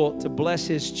able to bless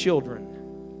his children.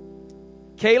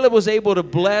 Caleb was able to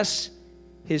bless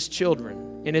his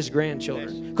children and his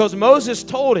grandchildren. Because Moses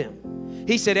told him,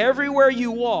 he said, everywhere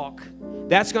you walk,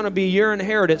 that's going to be your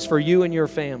inheritance for you and your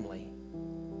family.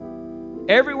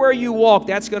 Everywhere you walk,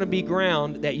 that's going to be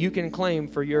ground that you can claim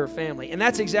for your family. And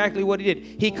that's exactly what he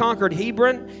did. He conquered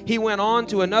Hebron. He went on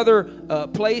to another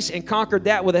place and conquered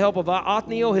that with the help of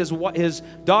Othniel. His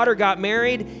daughter got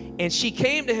married, and she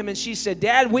came to him and she said,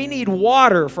 Dad, we need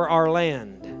water for our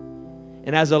land.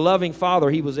 And as a loving father,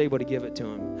 he was able to give it to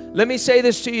him. Let me say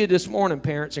this to you this morning,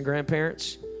 parents and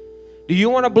grandparents. Do you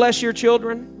want to bless your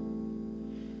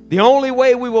children? The only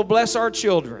way we will bless our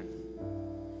children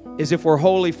is if we're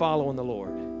wholly following the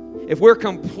Lord. If we're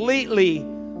completely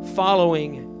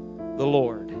following the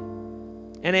Lord.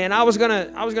 And I was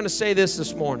gonna say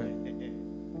this morning.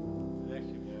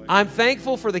 I'm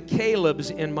thankful for the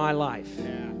Calebs in my life.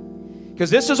 Because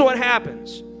this is what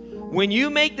happens. When you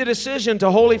make the decision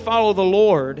to wholly follow the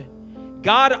Lord,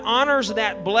 God honors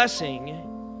that blessing,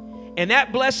 and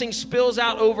that blessing spills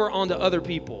out over onto other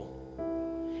people.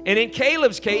 And in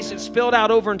Caleb's case, it spilled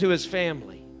out over into his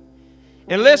family.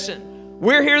 And listen,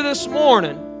 we're here this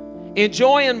morning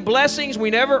enjoying blessings we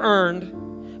never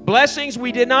earned, blessings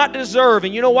we did not deserve.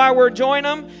 And you know why we're enjoying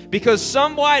them? Because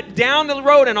somewhat down the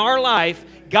road in our life,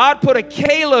 God put a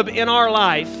Caleb in our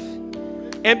life.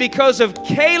 And because of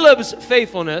Caleb's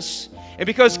faithfulness, and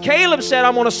because Caleb said,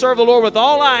 I'm going to serve the Lord with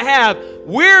all I have,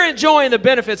 we're enjoying the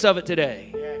benefits of it today.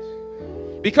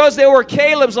 Because there were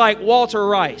Calebs like Walter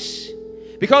Rice.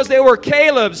 Because there were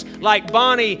Calebs like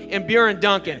Bonnie and Buren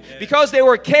Duncan. Because there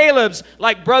were Calebs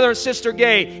like Brother and Sister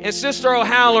Gay and Sister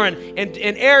O'Halloran and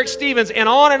Eric Stevens, and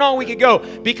on we could go.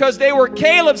 Because they were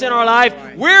Calebs in our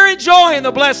life, we're enjoying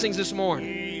the blessings this morning.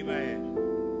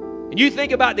 Amen. And you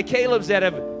think about the Calebs that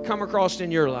have come across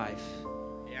in your life.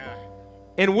 Yeah.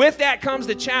 And with that comes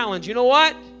the challenge. You know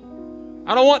what?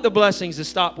 I don't want the blessings to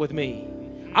stop with me.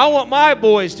 I want my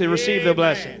boys to receive the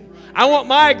blessing. I want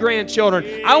my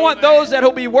grandchildren. I want those that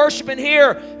will be worshiping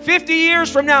here 50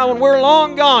 years from now when we're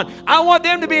long gone. I want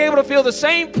them to be able to feel the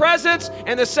same presence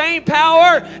and the same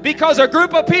power because a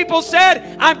group of people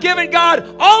said, I'm giving God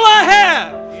all I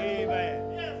have.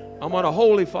 I'm going to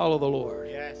wholly follow the Lord.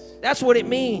 That's what it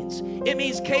means. It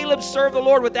means Caleb served the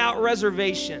Lord without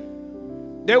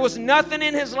reservation. There was nothing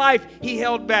in his life he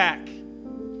held back.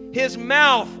 His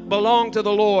mouth belonged to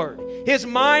the Lord. His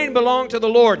mind belonged to the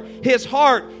Lord. His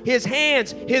heart, his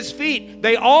hands, his feet,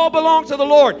 they all belong to the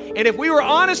Lord. And if we were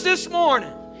honest this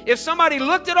morning, if somebody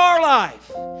looked at our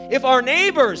life, if our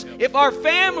neighbors, if our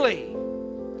family,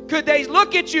 could they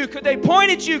look at you? Could they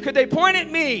point at you? Could they point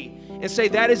at me and say,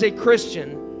 that is a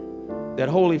Christian that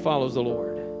wholly follows the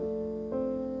Lord?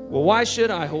 Well, why should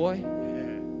I, Hoy?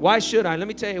 Why should I? Let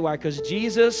me tell you why. Because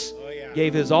Jesus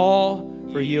gave his all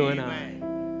for you and I.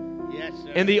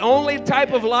 And the only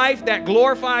type of life that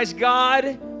glorifies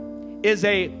God is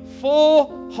a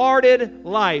full-hearted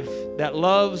life that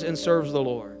loves and serves the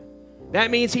Lord. That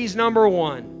means he's number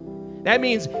one. That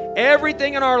means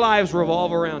everything in our lives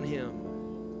revolve around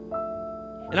him.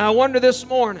 And I wonder this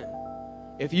morning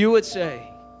if you would say,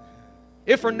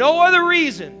 if for no other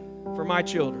reason for my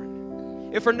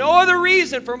children, if for no other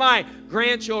reason for my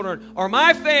grandchildren or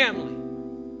my family,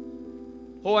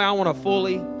 boy, I want to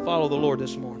fully follow the Lord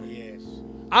this morning.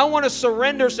 I want to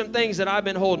surrender some things that I've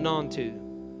been holding on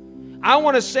to. I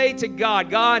want to say to God,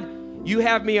 God, you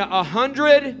have me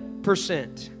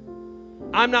 100%.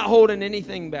 I'm not holding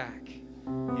anything back.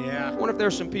 Yeah. I wonder if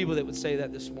there's some people that would say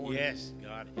that this morning. Yes,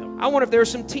 God help. I wonder if there's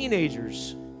some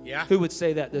teenagers Yeah. who would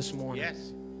say that this morning.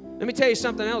 Yes. Let me tell you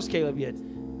something else, Caleb did.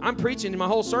 I'm preaching my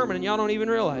whole sermon and y'all don't even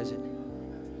realize it.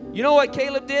 You know what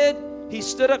Caleb did? He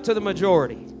stood up to the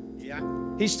majority. Yeah.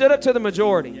 He stood up to the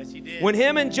majority. Yes, he did. When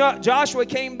him and Joshua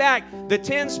came back, the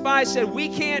 10 spies said, we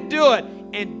can't do it.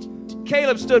 And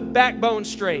Caleb stood backbone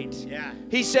straight. Yeah.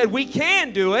 He said, we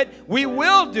can do it. We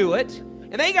will do it.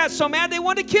 And they got so mad they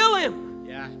wanted to kill him.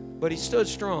 Yeah. But he stood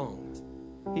strong.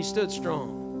 He stood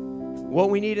strong. What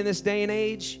we need in this day and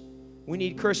age, we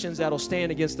need Christians that'll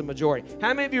stand against the majority.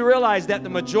 How many of you realize that the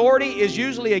majority is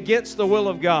usually against the will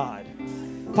of God?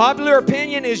 Popular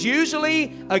opinion is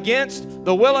usually against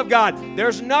the will of God.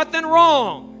 There's nothing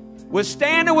wrong with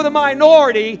standing with a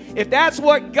minority if that's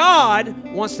what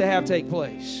God wants to have take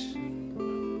place.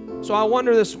 So I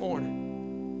wonder this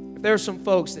morning if there's some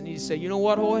folks that need to say, you know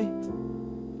what, Hoy?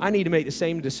 I need to make the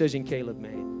same decision Caleb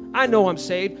made. I know I'm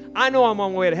saved. I know I'm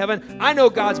on my way to heaven. I know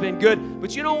God's been good.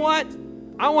 But you know what?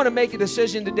 I want to make a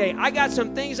decision today. I got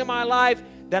some things in my life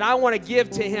that I want to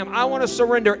give to Him. I want to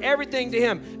surrender everything to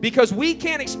Him because we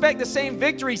can't expect the same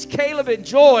victories Caleb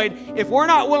enjoyed if we're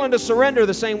not willing to surrender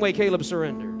the same way Caleb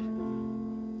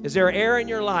surrendered. Is there an area in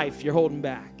your life you're holding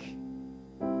back?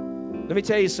 Let me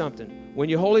tell you something. When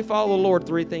you wholly follow the Lord,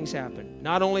 3 things happen.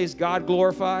 Not only is God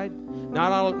glorified,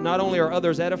 not only are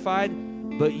others edified,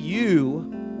 but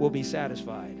you will be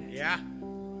satisfied. Yeah.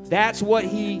 That's what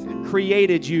He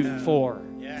created you for.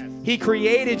 Yes. He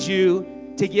created you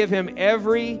to give Him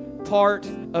every part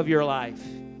of your life.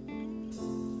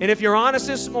 And if you're honest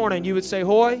this morning, you would say,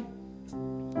 Hoy,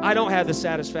 I don't have the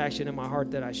satisfaction in my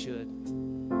heart that I should.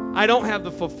 I don't have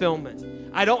the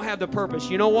fulfillment. I don't have the purpose.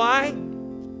 You know why?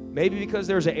 Maybe because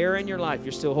there's an area in your life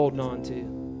you're still holding on to.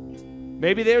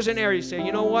 Maybe there's an area you say,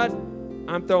 you know what?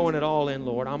 I'm throwing it all in,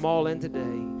 Lord. I'm all in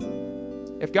today.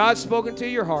 If God's spoken to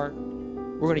your heart,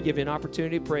 we're going to give you an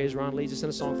opportunity to pray as Ron leads us in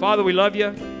a song. Father, we love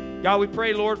you. God, we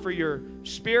pray, Lord, for your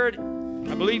Spirit.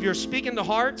 I believe you're speaking to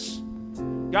hearts.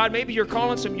 God, maybe you're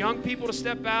calling some young people to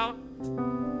step out.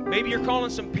 Maybe you're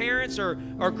calling some parents or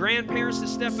grandparents to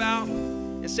step out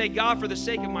and say, God, for the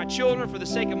sake of my children, for the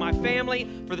sake of my family,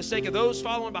 for the sake of those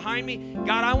following behind me,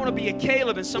 God, I want to be a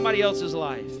Caleb in somebody else's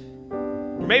life.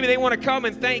 Or maybe they want to come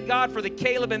and thank God for the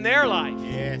Caleb in their life.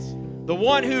 Yes. The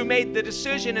one who made the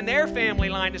decision in their family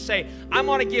line to say, I'm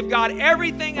going to give God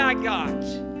everything I got.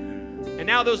 And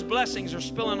now those blessings are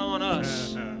spilling on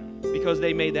us because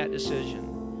they made that decision.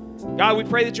 God, we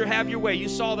pray that you have your way. You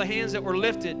saw the hands that were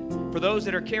lifted for those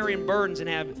that are carrying burdens and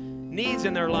have needs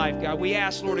in their life. God, we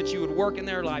ask, Lord, that you would work in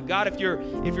their life. God, if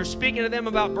you're speaking to them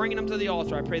about bringing them to the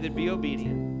altar, I pray they'd be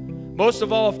obedient. Most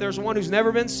of all, if there's one who's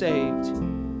never been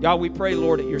saved, God, we pray,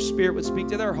 Lord, that your Spirit would speak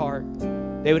to their heart.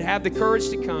 They would have the courage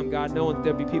to come, God, knowing that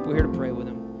there'll be people here to pray with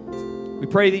them. We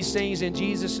pray these things in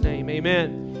Jesus' name.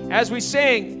 Amen. As we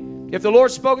sing, if the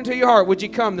Lord's spoken to your heart, would you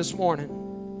come this morning?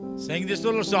 Sing this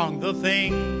little song, the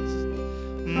things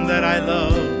that I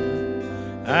love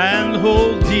and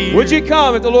hold dear. Would you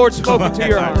come if the Lord's spoken to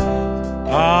your heart?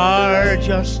 Are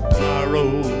just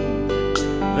sorrow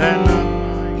than not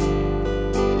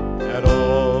mine at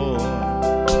all.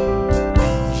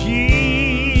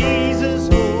 Jesus,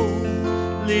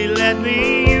 only let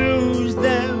me use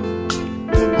them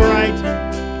to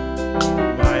brighten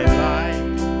my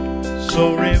life.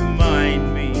 So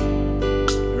remind me,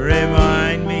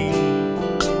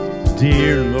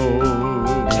 dear Lord.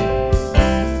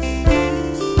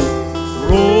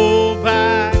 Roll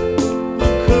back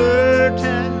the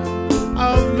curtain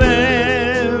of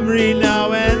memory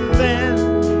now and then.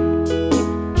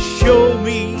 Show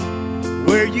me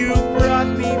where you brought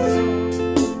me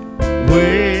from,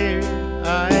 where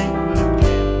I have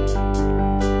been.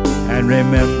 And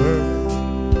remember,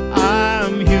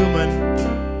 I'm human,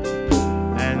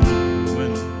 and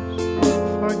humans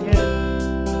forget.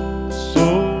 So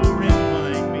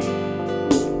remind me,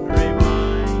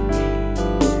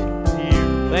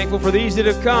 dear. Thankful for these that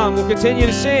have come. We'll continue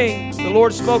to sing. The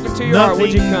Lord's spoken to your heart.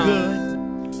 Would you come?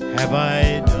 Nothing good have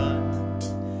I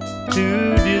done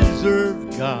to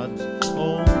deserve God's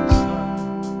own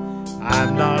Son.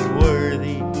 I'm not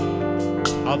worthy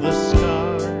of the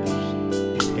scars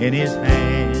in His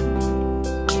hand,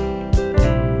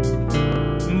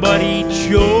 but He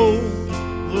chose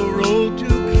the road to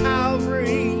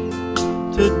Calvary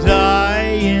to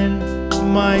die in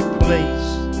my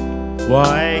place.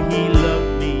 Why He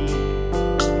loved me,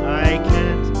 I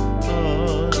can't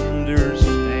understand.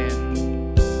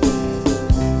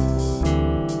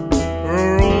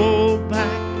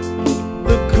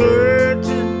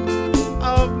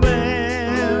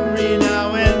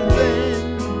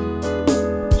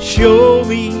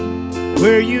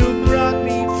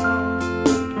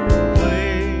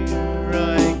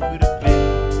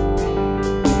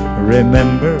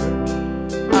 Remember,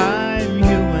 I'm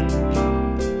human,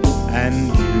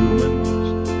 and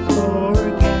humans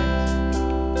forget.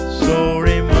 So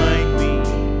remind me,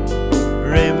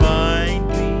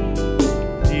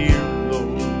 dear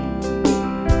Lord.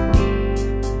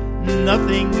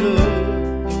 Nothing good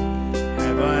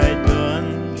have I done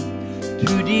to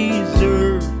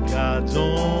deserve God's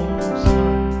own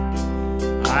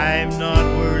Son. I'm not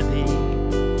worthy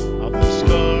of the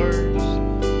scars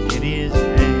in His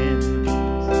hands,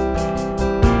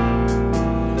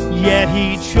 yet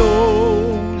He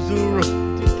chose the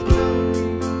road to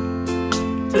Calvary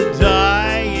to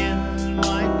die in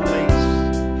my place.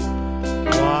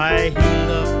 Why He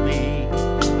loved me,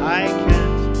 I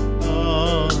can't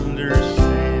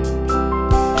understand.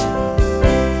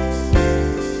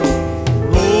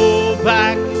 Roll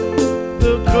back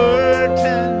the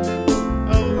curtain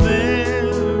of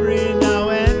memory now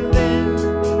and then.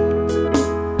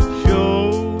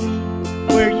 Show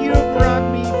where you brought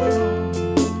me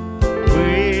from,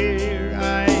 where I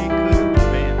could have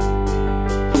been.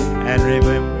 And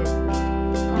remember,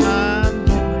 I'm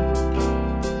human,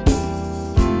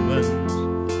 but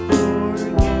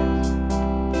forget.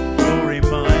 So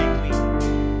remind me.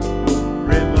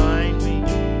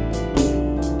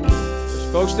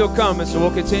 There's folks still coming, so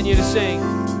we'll continue to sing.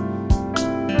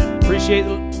 Appreciate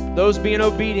those being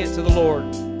obedient to the Lord.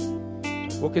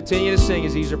 We'll continue to sing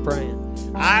as these are praying.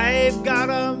 I've got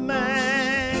a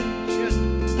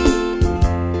mansion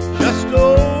just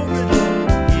over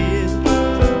the hill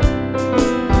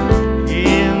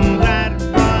in that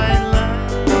bright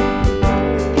land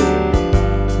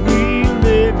we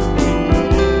live for.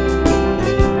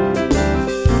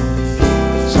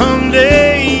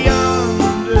 Someday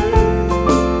yonder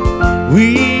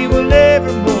we will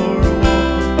nevermore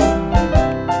wander,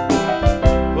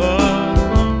 but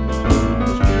the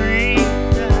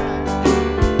streets that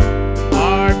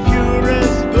are pure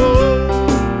as gold.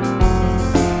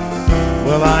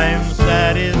 Well, I'm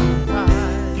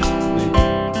satisfied,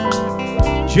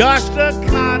 just a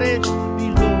cottage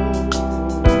below,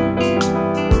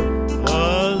 a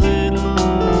little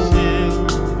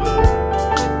silver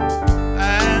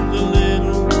and a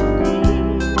little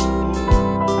gold.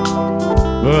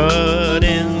 But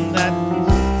in that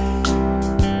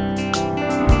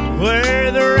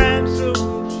where the ransom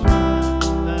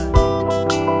shines,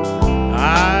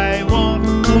 I want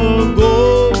the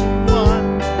gold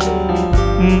one,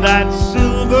 that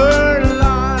silver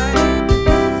line.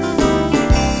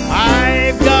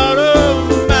 I've got a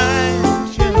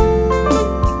mansion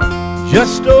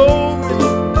just over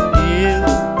the hill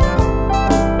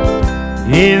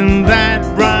in that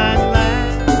bright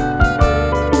land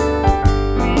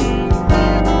we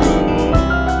live for.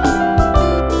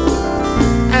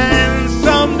 And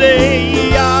someday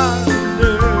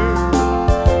yonder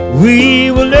we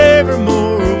will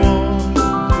nevermore wander,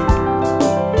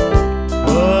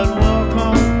 but walk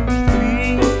on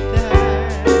streets that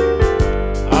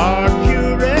are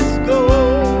pure as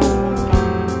gold.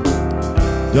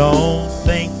 Don't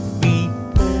think me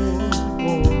poor,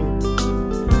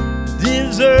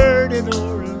 deserted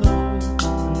or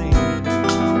lonely.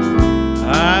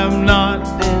 I'm not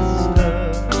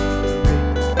discouraged.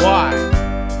 Why?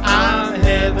 I'm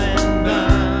heaven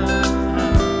bound,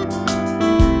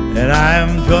 and I'm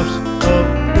just a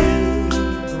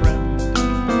pilgrim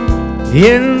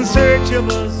in search of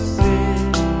a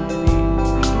city.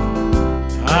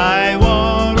 I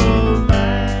want a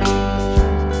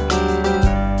mansion,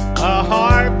 a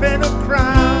harp and a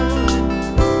crown,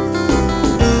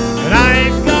 and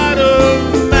I've got a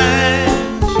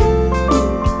mansion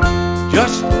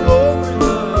just over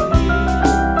the hill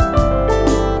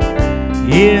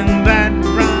in that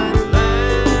bright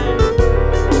land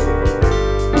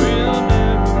we'll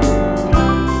never know.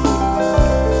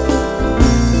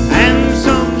 And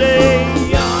someday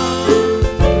yonder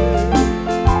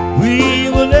we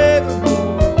will never go,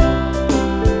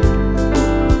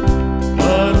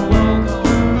 but walk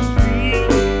on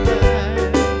streets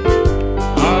that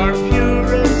are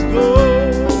pure as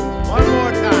gold. One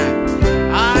more time.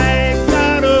 I've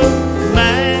got a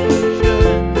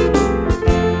mansion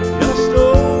just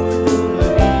over the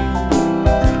hill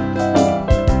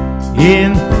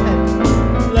in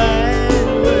that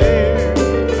land where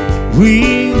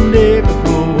we'll never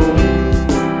go.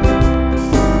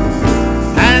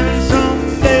 And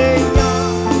someday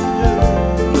yonder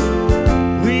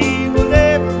we will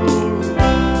never go,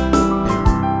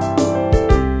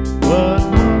 but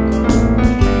walk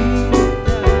on streets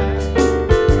that.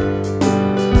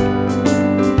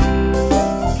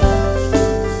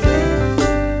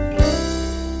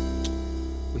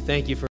 We thank you for